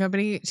construction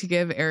company to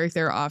give Eric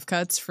their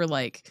offcuts for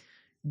like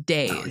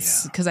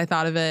days because I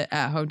thought of it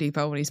at Home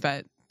Depot when he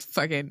spent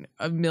fucking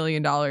 $1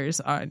 million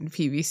on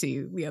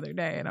PVC the other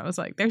day, and I was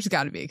like, there's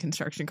got to be a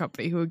construction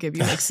company who would give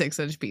you like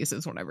 6-inch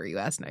pieces whenever you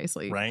ask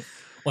nicely, right?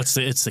 Well,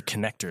 it's the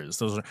connectors.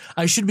 Those are,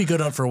 I should be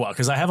good on for a while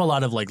because I have a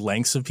lot of like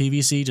lengths of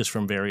PVC just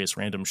from various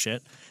random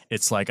shit.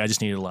 It's like I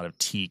just needed a lot of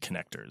T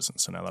connectors, and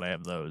so now that I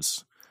have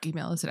those,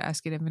 email us at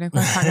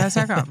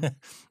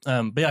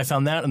ask@infinitequestpodcast.com. But yeah, I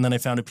found that, and then I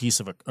found a piece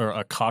of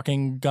a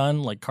caulking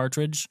gun like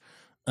cartridge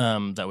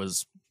that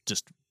was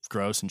just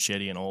gross and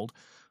shitty and old.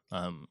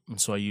 And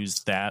so I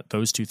used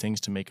those two things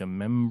to make a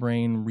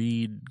membrane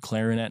reed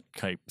clarinet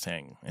type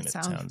thing, and it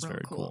sounds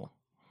very cool.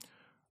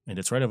 And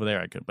it's right over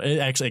there. But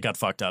it got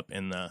fucked up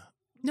in the.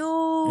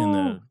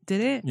 Did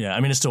it? Yeah, I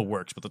mean it still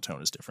works, but the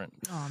tone is different.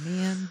 Oh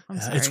man,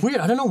 I'm sorry. It's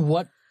weird. I don't know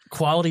what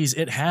qualities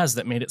it has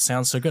that made it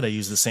sound so good. I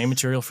used the same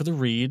material for the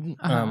reed.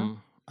 I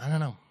don't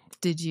know.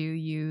 Did you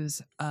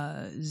use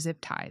a zip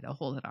tie to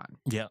hold it on?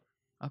 Yeah.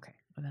 Okay.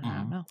 Well, then I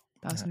don't know.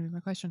 That was going to be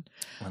my question.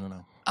 I don't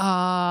know.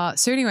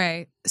 So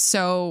anyway,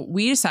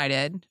 we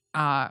decided,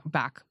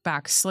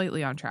 back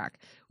slightly on track.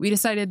 We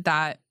decided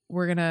that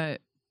we're going to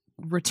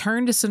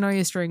return to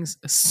Sonoya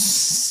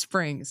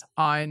Springs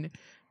on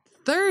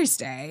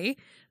Thursday.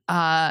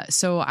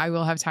 So I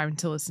will have time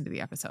to listen to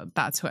the episode.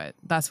 That's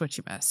what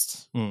you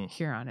missed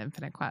here on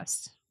Infinite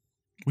Quest.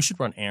 We should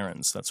run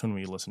errands. That's when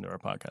we listen to our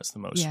podcast the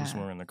most, is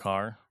when we're in the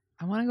car.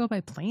 I want to go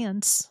buy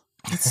plants.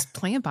 It's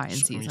plant buying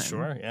season.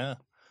 Sure, yeah.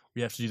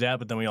 We have to do that,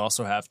 but then we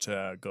also have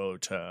to go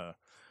to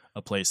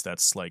a place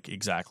that's like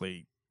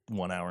exactly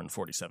 1 hour and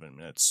 47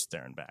 minutes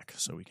there and back,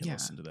 so we can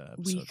listen to that.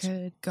 We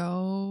could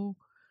go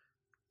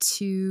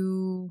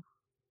to...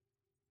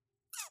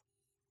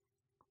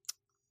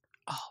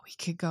 we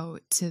could go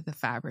to the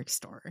fabric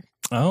store.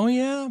 Oh,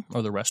 yeah.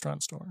 Or the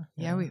restaurant store.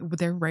 Yeah,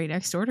 they're right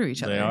next door to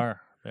each other. They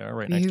are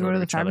right next door to each other. You could go to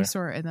the fabric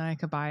store, and then I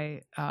could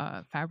buy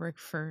fabric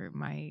for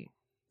my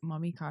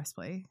mummy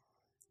cosplay.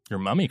 Your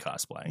mummy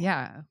cosplay?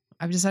 Yeah.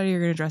 I've decided you're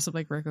going to dress up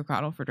like Rick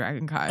O'Connell for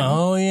Dragon Con.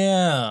 Oh,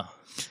 yeah.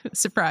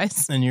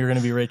 Surprise. And you're going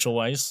to be Rachel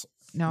Weisz?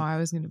 No, I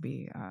was going to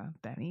be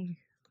Benny.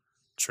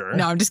 Sure.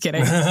 No, I'm just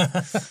kidding.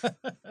 But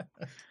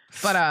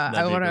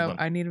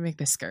I need to make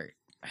this skirt.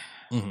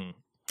 Mm-hmm.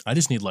 I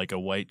just need like a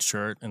white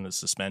shirt and the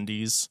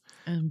suspendies.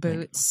 And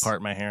boots.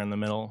 Part my hair in the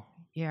middle.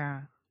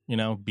 Yeah.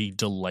 Be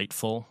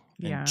delightful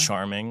and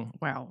charming.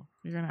 Wow.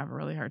 You're going to have a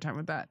really hard time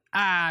with that.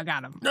 I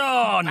got him.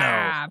 Oh,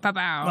 no.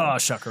 Pow-pow. Oh,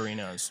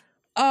 shuckerinos.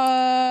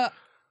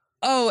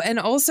 And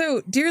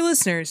also, dear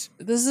listeners,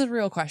 this is a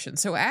real question.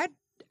 So at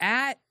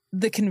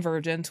the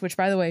Convergence, which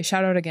by the way,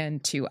 shout out again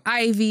to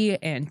Ivy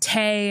and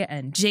Tay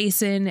and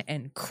Jason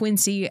and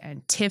Quincy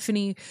and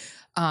Tiffany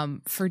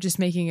for just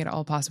making it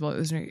all possible. It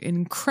was an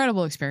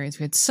incredible experience.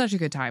 We had such a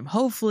good time.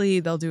 Hopefully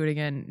they'll do it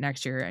again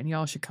next year, and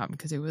y'all should come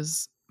because it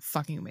was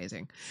fucking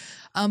amazing.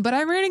 But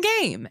I ran a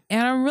game,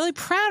 and I'm really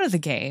proud of the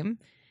game,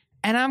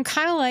 and I'm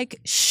kind of like,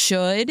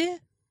 should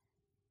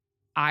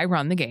I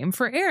run the game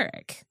for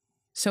Eric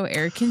so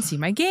Eric can see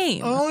my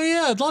game? Oh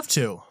yeah, I'd love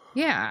to.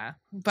 Yeah,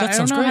 but I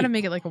don't know how to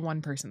make it like a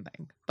one-person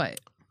thing.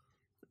 But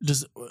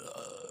just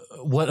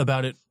what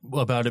about it?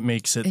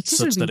 Makes it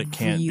such that it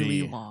can't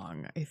really be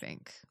long. I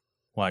think.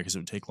 Why? Because it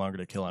would take longer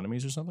to kill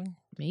enemies or something?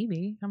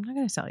 Maybe. I'm not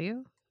going to tell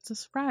you. It's a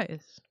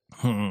surprise.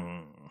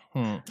 I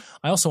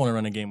also want to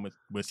run a game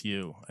with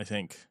you. I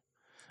think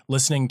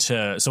listening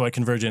to at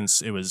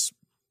Convergence, it was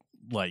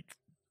like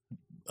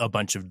a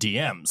bunch of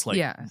DMs,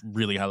 like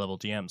really high level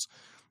DMs,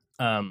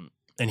 and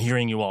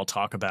hearing you all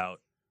talk about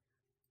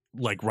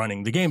like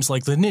running the games,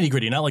 like the nitty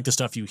gritty, not like the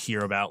stuff you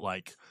hear about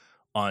like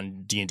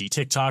on D&D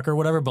TikTok or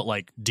whatever, but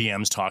like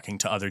DMs talking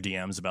to other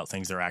DMs about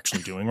things they're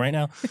actually doing right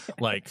now.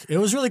 Like it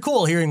was really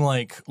cool hearing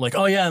like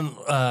oh yeah, and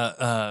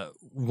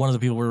one of the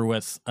people we were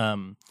with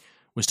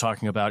was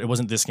talking about, it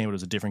wasn't this game, but it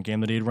was a different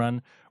game that he'd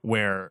run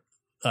where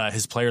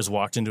his players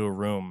walked into a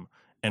room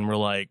and were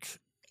like,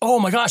 oh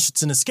my gosh,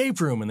 it's an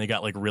escape room. And they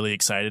got like really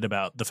excited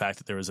about the fact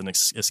that there was an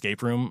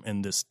escape room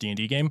in this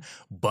D&D game,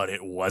 but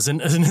it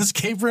wasn't an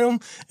escape room.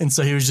 And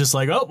so he was just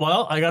like, oh,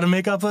 well, I got to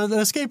make up an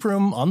escape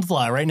room on the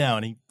fly right now.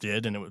 And he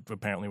did. And it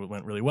apparently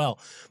went really well.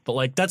 But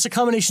like, that's a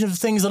combination of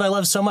things that I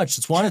love so much.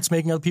 It's one, it's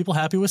making other people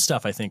happy with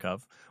stuff I think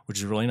of, which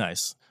is really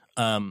nice.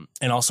 And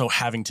also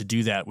having to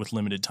do that with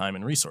limited time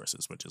and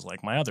resources, which is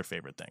like my other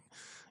favorite thing,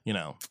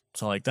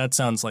 So like, that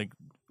sounds like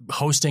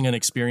hosting an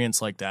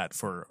experience like that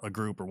for a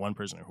group or one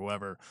person or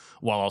whoever,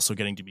 while also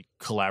getting to be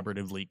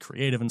collaboratively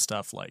creative and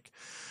stuff, like,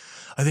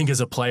 I think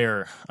as a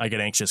player, I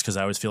get anxious because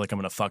I always feel like I'm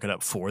going to fuck it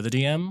up for the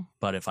DM.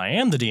 But if I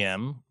am the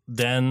DM,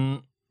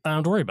 then I don't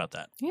have to worry about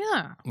that.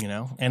 Yeah. You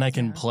know, and I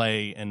can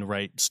play and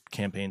write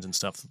campaigns and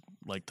stuff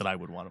like that I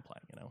would want to play,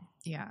 you know.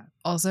 Yeah.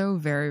 Also,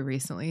 very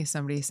recently,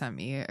 somebody sent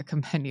me a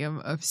compendium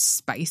of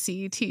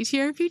spicy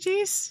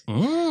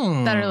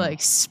TTRPGs that are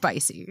like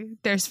spicy.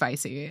 They're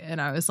spicy. And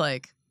I was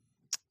like,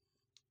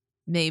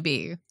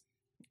 maybe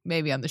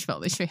I'm the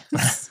Schmellish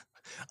fans.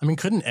 I mean,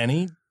 couldn't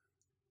any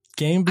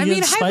game be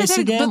a spicy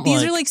hypothetically, game? but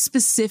these are like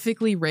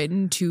specifically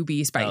written to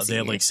be spicy. They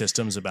have like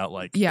systems about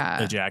like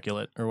Yeah.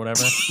 ejaculate or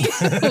whatever.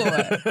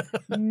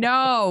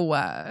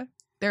 No.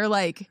 They're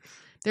like,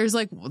 there's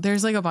like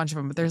a bunch of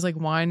them, but there's like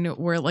one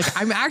where like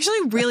I'm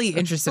actually really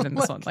interested in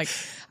this one. Like,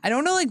 I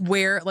don't know like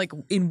where, like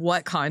in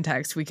what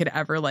context we could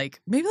ever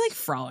like, maybe like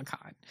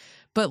Frolicon.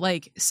 But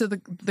like, so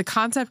the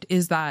concept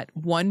is that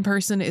one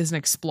person is an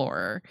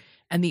explorer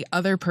and the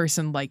other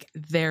person, like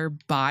their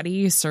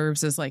body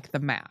serves as like the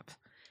map.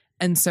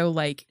 And so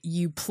like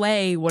you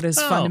play what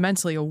is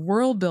fundamentally a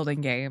world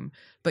building game,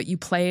 but you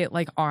play it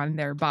like on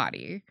their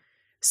body.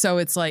 So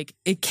it's like,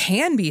 it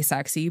can be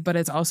sexy, but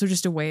it's also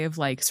just a way of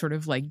like sort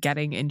of like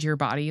getting into your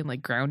body and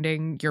like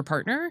grounding your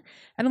partner.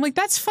 And I'm like,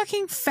 that's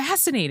fucking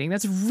fascinating.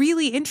 That's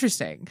really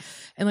interesting.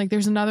 And like,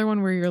 there's another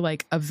one where you're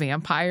like a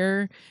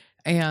vampire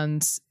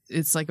and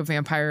it's like a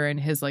vampire and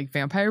his like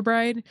vampire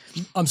bride.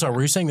 I'm sorry,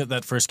 were you saying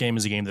that first game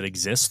is a game that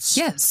exists?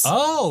 Yes.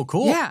 Oh,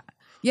 cool. Yeah.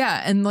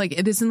 Yeah. And like,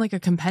 it is in like a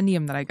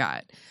compendium that I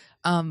got.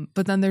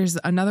 But then there's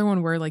another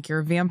one where like you're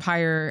a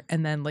vampire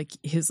and then like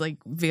his like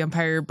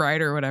vampire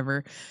bride or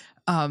whatever.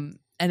 And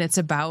it's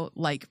about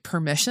like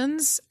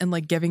permissions and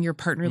like giving your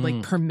partner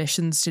like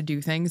permissions to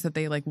do things that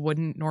they like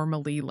wouldn't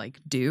normally like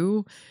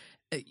do.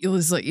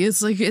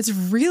 It's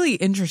really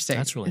interesting.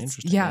 That's really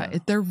interesting. Yeah.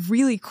 They're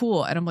really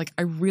cool. And I'm like,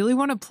 I really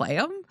want to play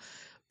them,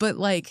 but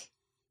like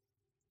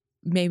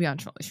maybe on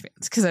Schmellish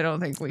fans because I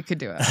don't think we could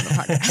do it on the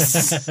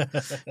podcast.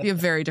 It'd be a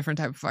very different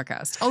type of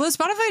podcast. Although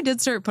Spotify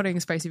did start putting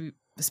spicy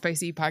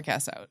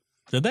podcasts out.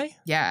 Did they?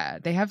 Yeah.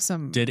 They have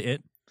some. Did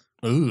it?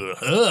 Ugh,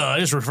 I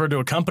just referred to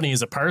a company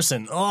as a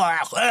person.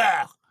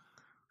 Fuck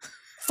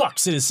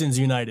Citizens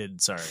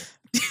United. Sorry.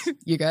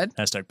 You good?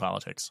 Hashtag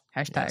politics.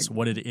 Hashtag. Yes.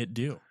 What did it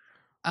do?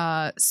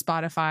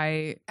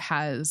 Spotify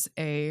has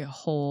a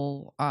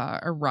whole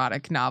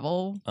erotic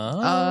novel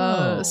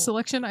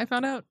selection, I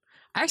found out.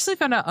 I actually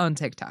found out on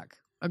TikTok.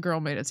 A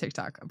girl made a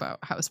TikTok about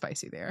how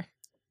spicy they are.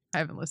 I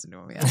haven't listened to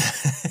them yet.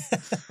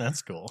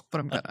 That's cool. But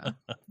I'm gonna.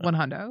 One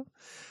hundo.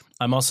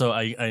 I'm also,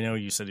 I know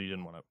you said you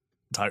didn't want to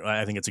talk.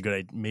 I think it's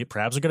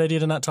perhaps a good idea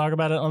to not talk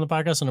about it on the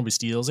podcast so nobody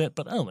steals it,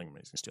 but I don't think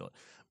anybody's going to steal it.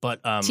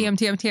 But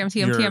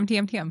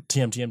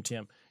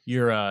TM.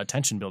 Your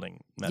attention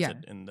building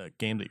method in the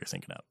game that you're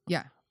thinking of.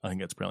 Yeah. I think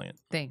that's brilliant.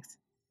 Thanks.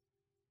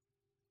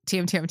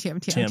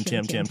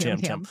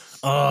 TM.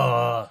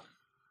 Oh,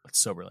 that's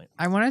so brilliant.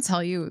 I want to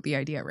tell you the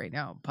idea right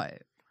now,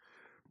 but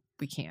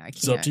we can't. I can't.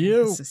 It's up to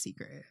you. It's a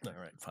secret. All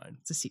right, fine.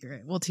 It's a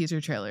secret. We'll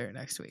teaser trailer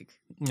next week.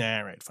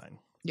 All right, fine.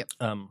 Yep.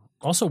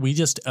 Also, we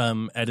just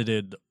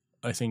edited,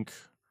 I think,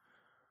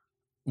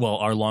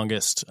 our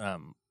longest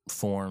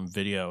form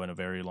video in a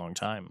very long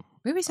time.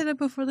 Maybe we said that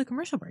before the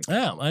commercial break.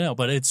 Yeah, I know,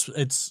 but it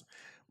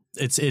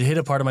hit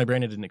a part of my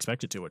brain I didn't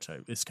expect it to, which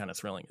is kind of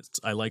thrilling.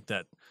 I like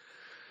that.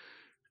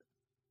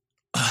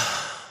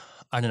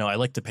 I don't know. I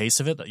like the pace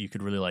of it, that you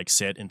could really like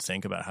sit and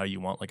think about how you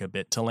want like a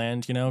bit to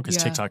land, you know,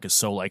 because TikTok is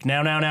so like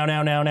now,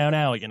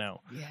 you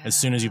know, as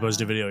soon as you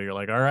post a video, you're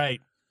like, all right,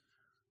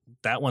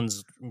 that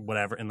one's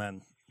whatever. And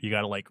then you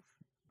got to like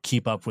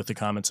keep up with the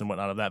comments and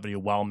whatnot of that video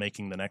while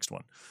making the next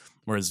one.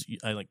 Whereas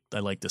I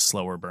like the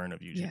slower burn of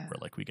YouTube where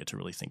like we get to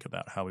really think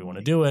about how we want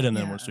to do it. And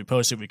then once we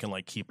post it, we can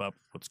like keep up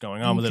what's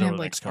going on with it over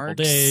the next couple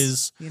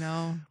days. You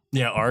know?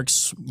 Yeah.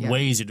 Arcs,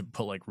 way easy to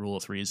put like rule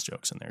of threes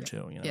jokes in there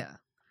too. You know? Yeah.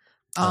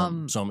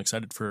 So I'm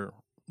excited for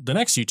the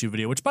next YouTube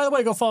video, which by the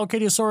way, go follow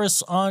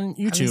Katiosaurus on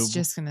YouTube. I was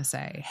just going to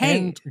say, hey.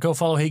 And go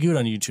follow Hey Good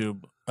on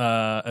YouTube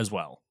as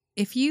well.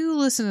 If you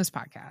listen to this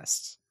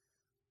podcast,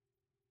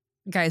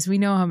 guys, we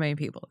know how many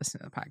people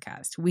listen to the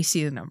podcast. We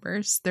see the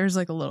numbers. There's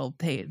like a little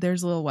page.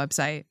 There's a little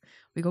website.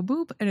 We go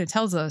boop and it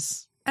tells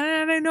us,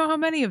 and I know how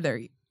many of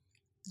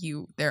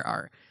there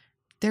are.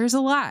 There's a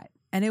lot.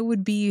 And it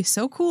would be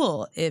so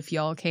cool if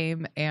y'all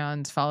came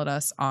and followed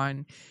us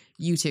on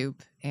YouTube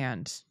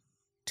and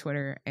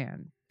Twitter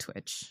and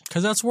Twitch,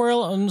 because that's where a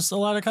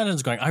lot of content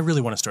is going. I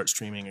really want to start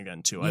streaming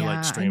again too. I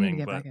like streaming. I need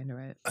to get back into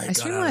it. I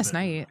streamed last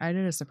night. I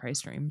did a surprise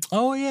stream.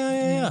 Oh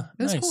yeah.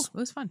 It was cool. It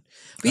was fun.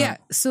 But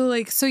so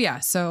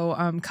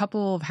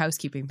couple of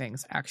housekeeping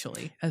things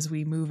actually as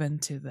we move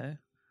into the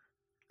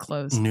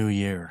close new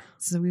year.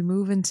 So we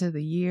move into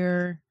the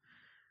year.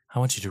 I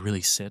want you to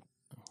really sit,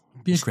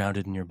 be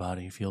grounded in your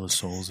body, feel the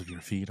soles of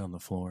your feet on the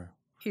floor.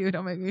 You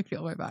don't make me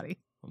feel my body.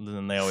 And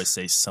then they always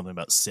say something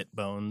about sit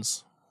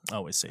bones. I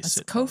always say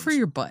sit bones. Go for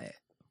your butt.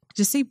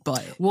 Just say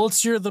butt. Well,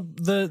 it's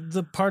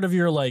the part of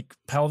your like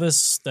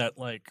pelvis that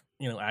like,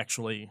 you know,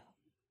 actually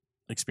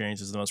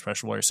experience is the most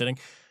pressure while you're sitting.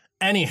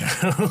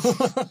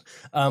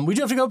 Anywho, we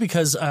do have to go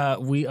because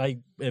I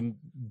am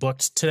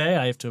booked today.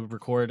 I have to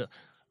record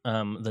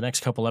the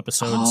next couple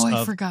episodes I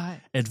of forgot.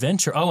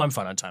 Adventure. Oh, I'm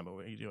fine on time,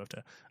 but you do have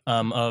to.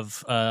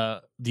 Of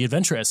the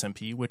Adventure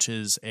SMP, which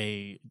is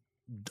D&D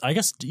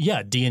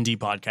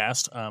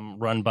podcast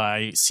run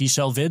by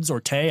Seashell Vids or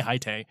Tay. Hi,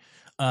 Tay.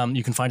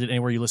 You can find it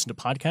anywhere you listen to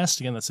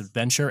podcasts. Again, that's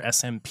Adventure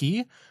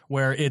SMP,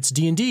 where it's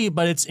D&D,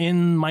 but it's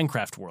in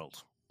Minecraft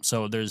world.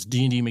 So there's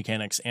D&D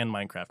mechanics and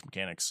Minecraft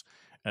mechanics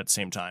at the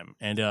same time.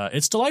 And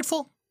it's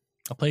delightful.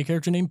 I'll play a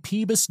character named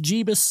Peebus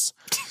Jeebus,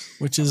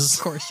 which is...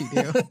 Of course you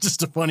do.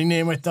 just a funny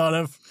name I thought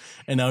of.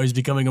 And now he's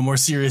becoming a more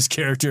serious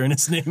character, and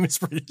his name is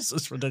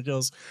it's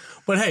ridiculous.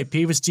 But hey,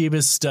 Peebus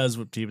Jeebus does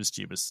what Peebus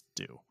Jeebus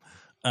do.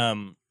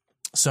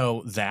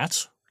 So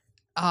that...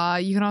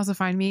 You can also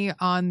find me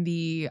on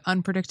the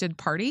Unpredicted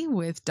Party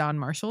with Don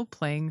Marshall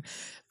playing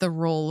the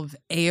role of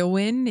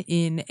Eowyn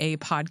in a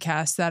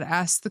podcast that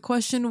asks the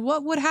question,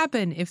 what would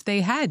happen if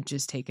they had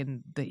just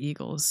taken the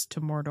Eagles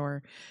to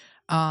Mordor?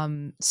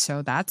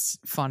 So that's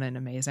fun and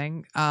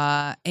amazing.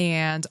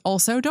 And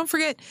also don't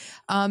forget,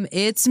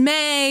 it's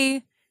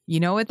May. You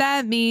know what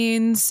that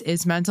means.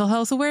 It's Mental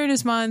Health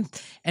Awareness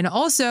Month. And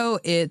also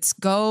it's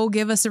go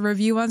give us a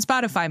review on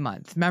Spotify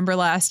month. Remember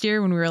last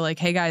year when we were like,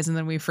 hey guys, and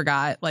then we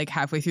forgot like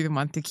halfway through the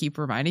month to keep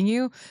reminding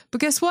you.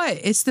 But guess what?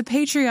 It's the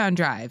Patreon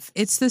drive.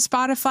 It's the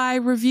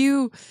Spotify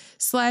review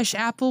 /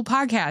 Apple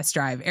podcast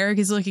drive. Eric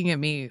is looking at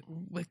me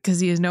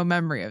because he has no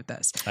memory of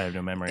this. I have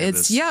no memory of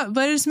this. Yeah,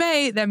 but it's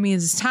May. That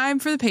means it's time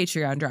for the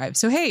Patreon drive.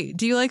 So, hey,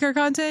 do you like our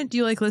content? Do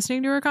you like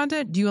listening to our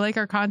content? Do you like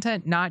our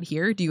content not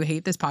here? Do you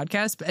hate this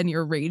podcast and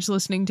you're rage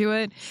listening to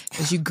it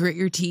as you grit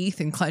your teeth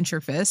and clench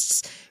your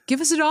fists? Give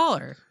us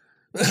 $1.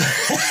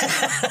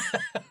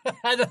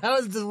 That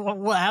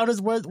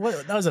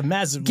was a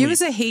massive Give leap.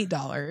 us a hate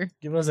dollar.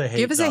 Give us a hate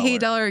Give us a hate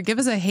dollar. dollar. Give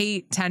us a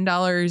hate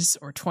 $10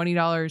 or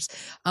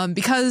 $20.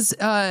 Because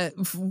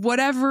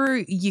whatever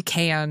you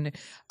can,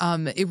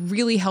 it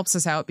really helps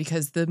us out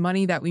because the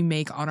money that we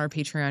make on our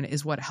Patreon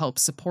is what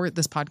helps support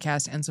this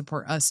podcast and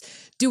support us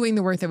doing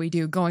the work that we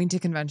do, going to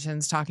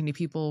conventions, talking to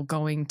people,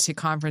 going to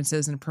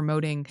conferences and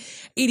promoting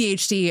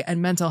ADHD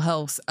and mental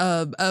health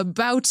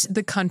about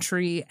the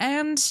country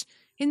and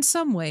in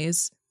some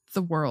ways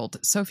the world.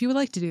 So if you would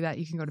like to do that,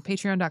 you can go to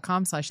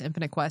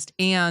patreon.com/infinitequest.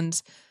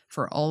 And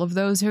for all of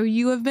those who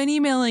you have been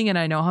emailing, and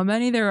I know how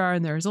many there are,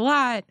 and there's a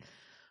lot,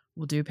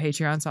 we'll do a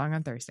Patreon song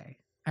on Thursday.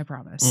 I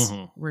promise.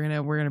 Mm-hmm.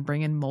 We're gonna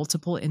bring in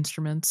multiple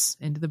instruments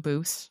into the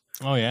booth.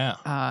 Oh yeah.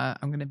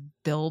 I'm gonna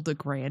build a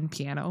grand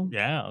piano.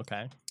 Yeah.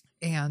 Okay.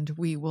 And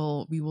we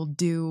will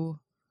do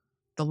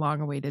the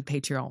long-awaited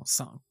Patreon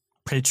song.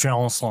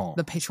 Patreon song.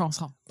 The Patreon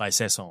song. By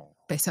Cesson.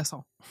 By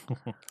Cesson. All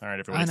right,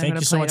 everybody. And Thank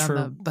you so much for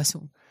the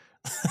bassoon.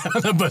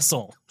 the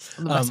basson.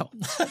 The basson.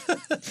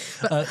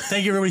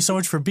 Thank you, everybody, so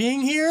much for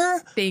being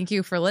here. Thank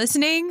you for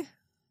listening.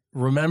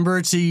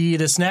 Remember to eat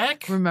a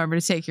snack. Remember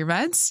to take your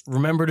meds.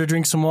 Remember to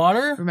drink some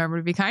water. Remember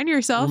to be kind to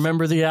yourself.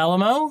 Remember the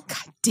Alamo.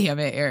 God damn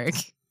it, Eric.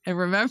 And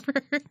remember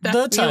that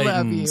The we Titans.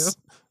 love you.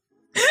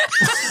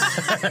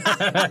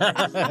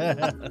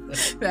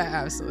 That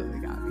absolutely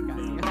got me.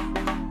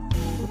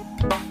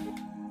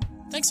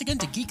 Thanks again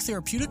to Geek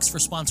Therapeutics for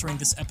sponsoring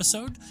this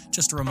episode.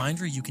 Just a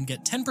reminder, you can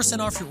get 10%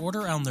 off your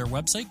order on their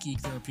website,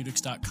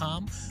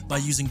 geektherapeutics.com, by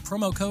using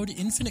promo code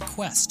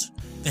InfiniteQuest.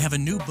 They have a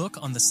new book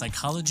on the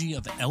psychology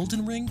of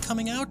Elden Ring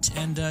coming out,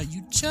 and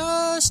you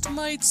just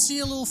might see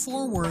a little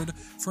foreword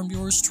from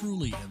yours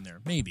truly in there.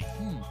 Maybe.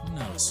 Who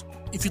knows?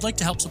 If you'd like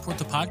to help support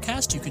the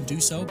podcast, you can do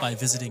so by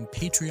visiting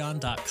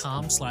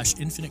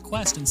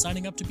patreon.com/InfiniteQuest and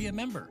signing up to be a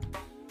member.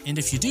 And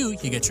if you do,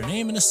 you get your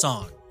name in a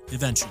song,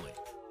 eventually.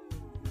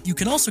 You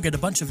can also get a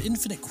bunch of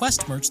Infinite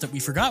Quest merch that we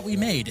forgot we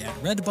made at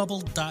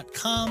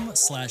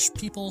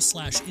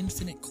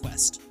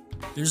redbubble.com/people/InfiniteQuest.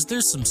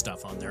 There's some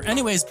stuff on there.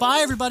 Anyways, bye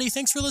everybody.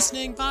 Thanks for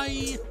listening.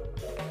 Bye.